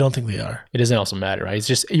tell, but I don't think they are. It doesn't also matter, right? It's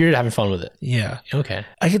just, you're having fun with it. Yeah. Okay.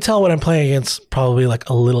 I can tell when I'm playing against probably like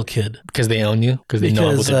a little kid. Because they own you? Because they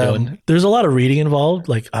know what they're doing? There's a lot of reading involved.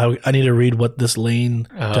 Like I need to read what this lane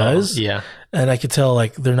does. Yeah. And I could tell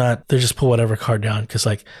like they just put whatever card down because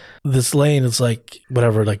like this lane is like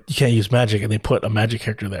whatever, like you can't use magic and they put a magic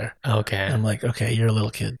character there. Okay. And I'm like, okay, you're a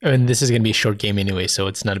little kid. And this is going to be a short game anyway, so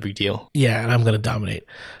it's not a big deal. Yeah, and I'm gonna dominate.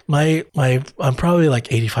 I'm probably like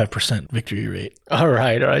 85% victory rate. All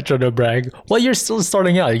right, try to brag. Well, you're still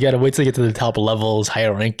starting out. You got to wait till you get to the top levels,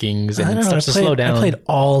 higher rankings, and it starts to slow down. I played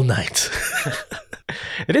all night.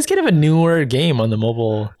 It is kind of a newer game on the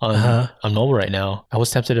mobile on mobile right now. I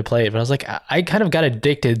was tempted to play it, but I was like, I kind of got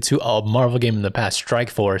addicted to a Marvel game in the past, Strike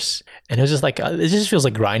Force, and it was just like it just feels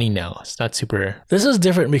like grinding now. It's not super. This is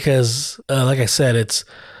different because, like I said, it's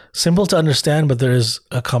simple to understand, but there is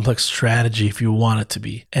a complex strategy if you want it to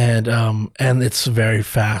be, and it's very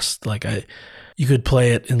fast. Like you could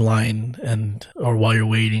play it in line or while you're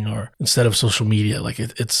waiting or instead of social media. Like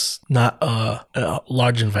it's not a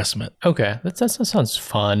large investment. Okay, that sounds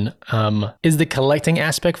fun. Is the collecting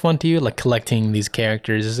aspect fun to you? Like collecting these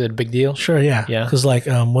characters, is it a big deal? Sure, yeah. Because like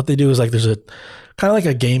what they do is like there's a kind of like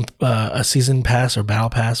a game, a season pass or battle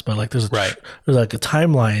pass, but like there's like a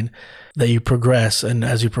timeline that you progress, and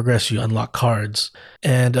as you progress you unlock cards.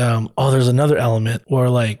 And there's another element where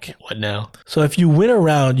like, what now? So if you win a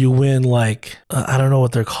round, you win like I don't know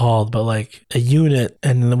what they're called, but like a unit,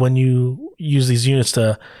 and when you use these units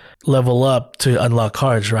to level up to unlock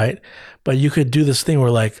cards, right? But you could do this thing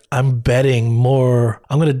where like I'm betting more.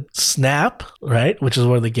 I'm gonna snap, right, which is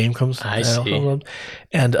where the game comes. I see.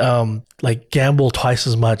 And like gamble twice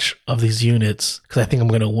as much of these units because I think I'm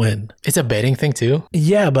gonna win. It's a betting thing too.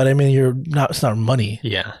 Yeah, but I mean, it's not money.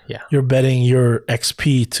 Yeah. You're betting your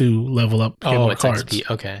XP to level up. It's cards.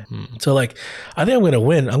 XP. Okay. So like, I think I'm gonna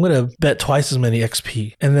win. I'm gonna bet twice as many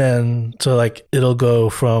XP, and then so like it'll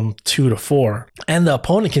go from 2 to 4, and the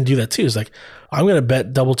opponent can do that too. It's like, I'm going to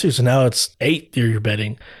bet double 2. So now it's 8 you're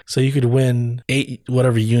betting. So you could win 8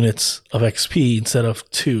 whatever units of XP instead of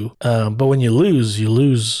 2. But when you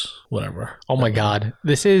lose whatever. Oh my God.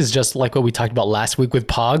 This is just like what we talked about last week with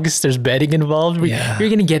Pogs. There's betting involved. You're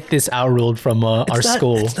going to get this outruled from our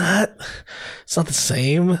school. It's not the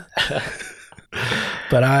same.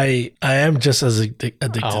 But I am just as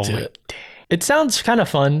addicted to it. It sounds kind of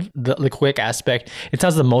fun, the quick aspect. It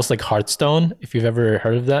sounds the most like Hearthstone, if you've ever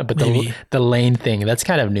heard of that. But the lane thing, that's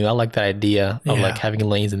kind of new. I like that idea of like having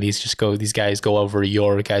lanes and these guys go over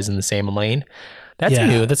your guys in the same lane. That's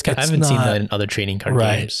new. I haven't seen that in other trading card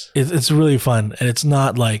games. It's really fun. And it's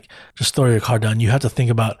not like just throw your card down. You have to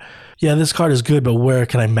think about, this card is good, but where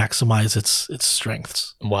can I maximize its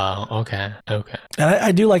strengths? Wow. Okay. And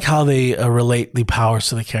I do like how they relate the powers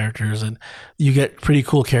to the characters, and you get pretty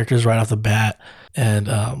cool characters right off the bat. And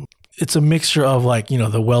it's a mixture of like,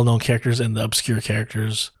 the well-known characters and the obscure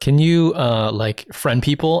characters. Can you like friend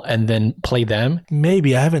people and then play them?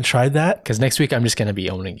 Maybe. I haven't tried that. Because next week I'm just going to be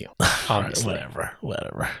owning you. Obviously.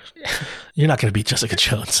 Whatever. You're not going to beat Jessica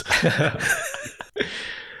Jones.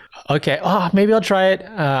 Okay. Maybe I'll try it.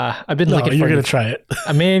 I've been looking for. You're going to try it.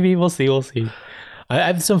 Maybe. We'll see. I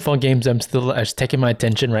have some fun games. I'm still taking my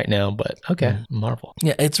attention right now, but okay, Marvel.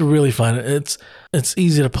 Yeah, it's really fun. It's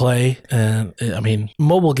easy to play, and I mean,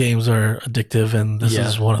 mobile games are addictive, and this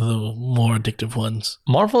is one of the more addictive ones.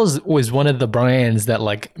 Marvel was one of the brands that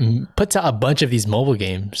like puts out a bunch of these mobile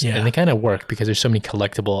games, and they kind of work because there's so many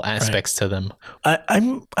collectible aspects to them.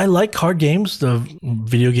 I like card games, the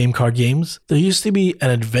video game card games. There used to be an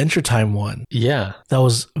Adventure Time one. Yeah, that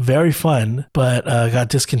was very fun, but got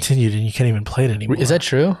discontinued, and you can't even play it anymore. Is that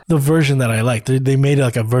true? The version that I like, they made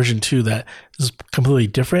like a version 2 that is completely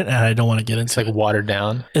different, and I don't want to get into. It's like watered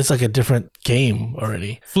down. It's like a different game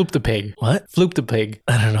already. Floop the Pig. What? Floop the Pig.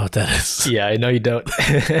 I don't know what that is. Yeah, I know you don't.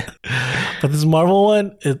 But this Marvel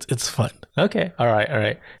one, it's fun. Okay. All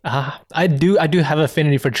right. I do have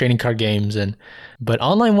affinity for trading card games, but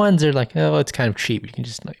online ones are like, it's kind of cheap. You can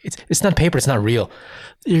just like, it's not paper. It's not real.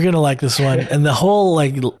 You're gonna like this one, and the whole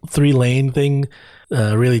like 3-lane thing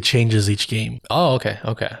really changes each game. Oh,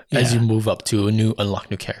 okay. As you move up to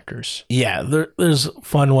unlock new characters. Yeah, there's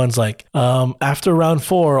fun ones like after round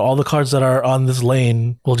 4, all the cards that are on this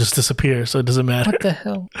lane will just disappear, so it doesn't matter. What the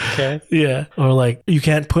hell? Okay. Yeah, or like you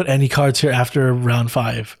can't put any cards here after round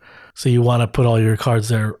 5. So you want to put all your cards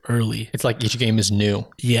there early. It's like each game is new.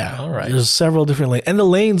 Yeah. All right. There's several different lanes. And the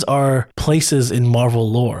lanes are places in Marvel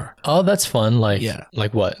lore. Oh, that's fun. Like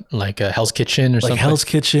what? Like Hell's Kitchen or something? Like Hell's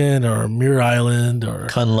Kitchen or Mirror Island or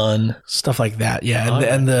Kunlun. Stuff like that. Yeah.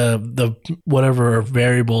 And the whatever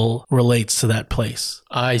variable relates to that place.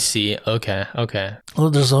 I see. Okay. Well,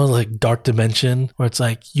 there's always like Dark Dimension where it's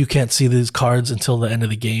like you can't see these cards until the end of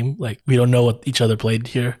the game. Like we don't know what each other played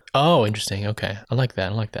here. Oh, interesting. Okay. I like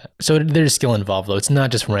that. I like that. So there's skill involved, though. It's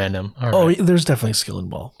not just random. All Oh, right. there's definitely skill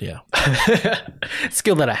involved. Yeah.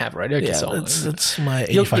 Skill that I have, right? Okay, Yeah, so that's my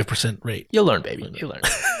 85% rate. you'll learn, baby. You'll learn.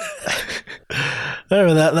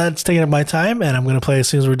 Anyway, that's taking up my time, and I'm going to play as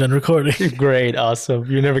soon as we're done recording. Great. Awesome.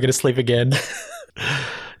 You're never going to sleep again.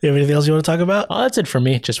 You have anything else you want to talk about? Oh, that's it for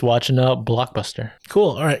me. Just watching a Blockbuster.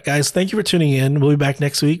 Cool. All right, guys. Thank you for tuning in. We'll be back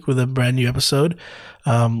next week with a brand new episode.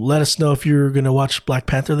 Let us know if you're going to watch Black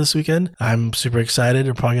Panther this weekend. I'm super excited.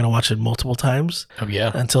 I'm probably going to watch it multiple times. Oh, yeah.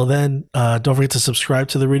 Until then, don't forget to subscribe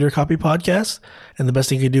to the Reader Copy Podcast. And the best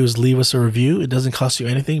thing you can do is leave us a review. It doesn't cost you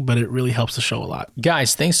anything, but it really helps the show a lot.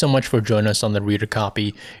 Guys, thanks so much for joining us on the Reader Copy.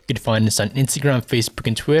 You can find us on Instagram, Facebook,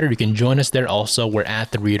 and Twitter. You can join us there also. We're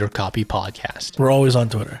at the Reader Copy Podcast. We're always on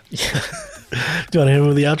Twitter. Do you want to hit him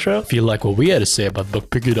with the outro? If you like what we had to say about the book,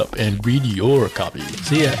 pick it up and read your copy.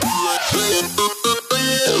 See ya.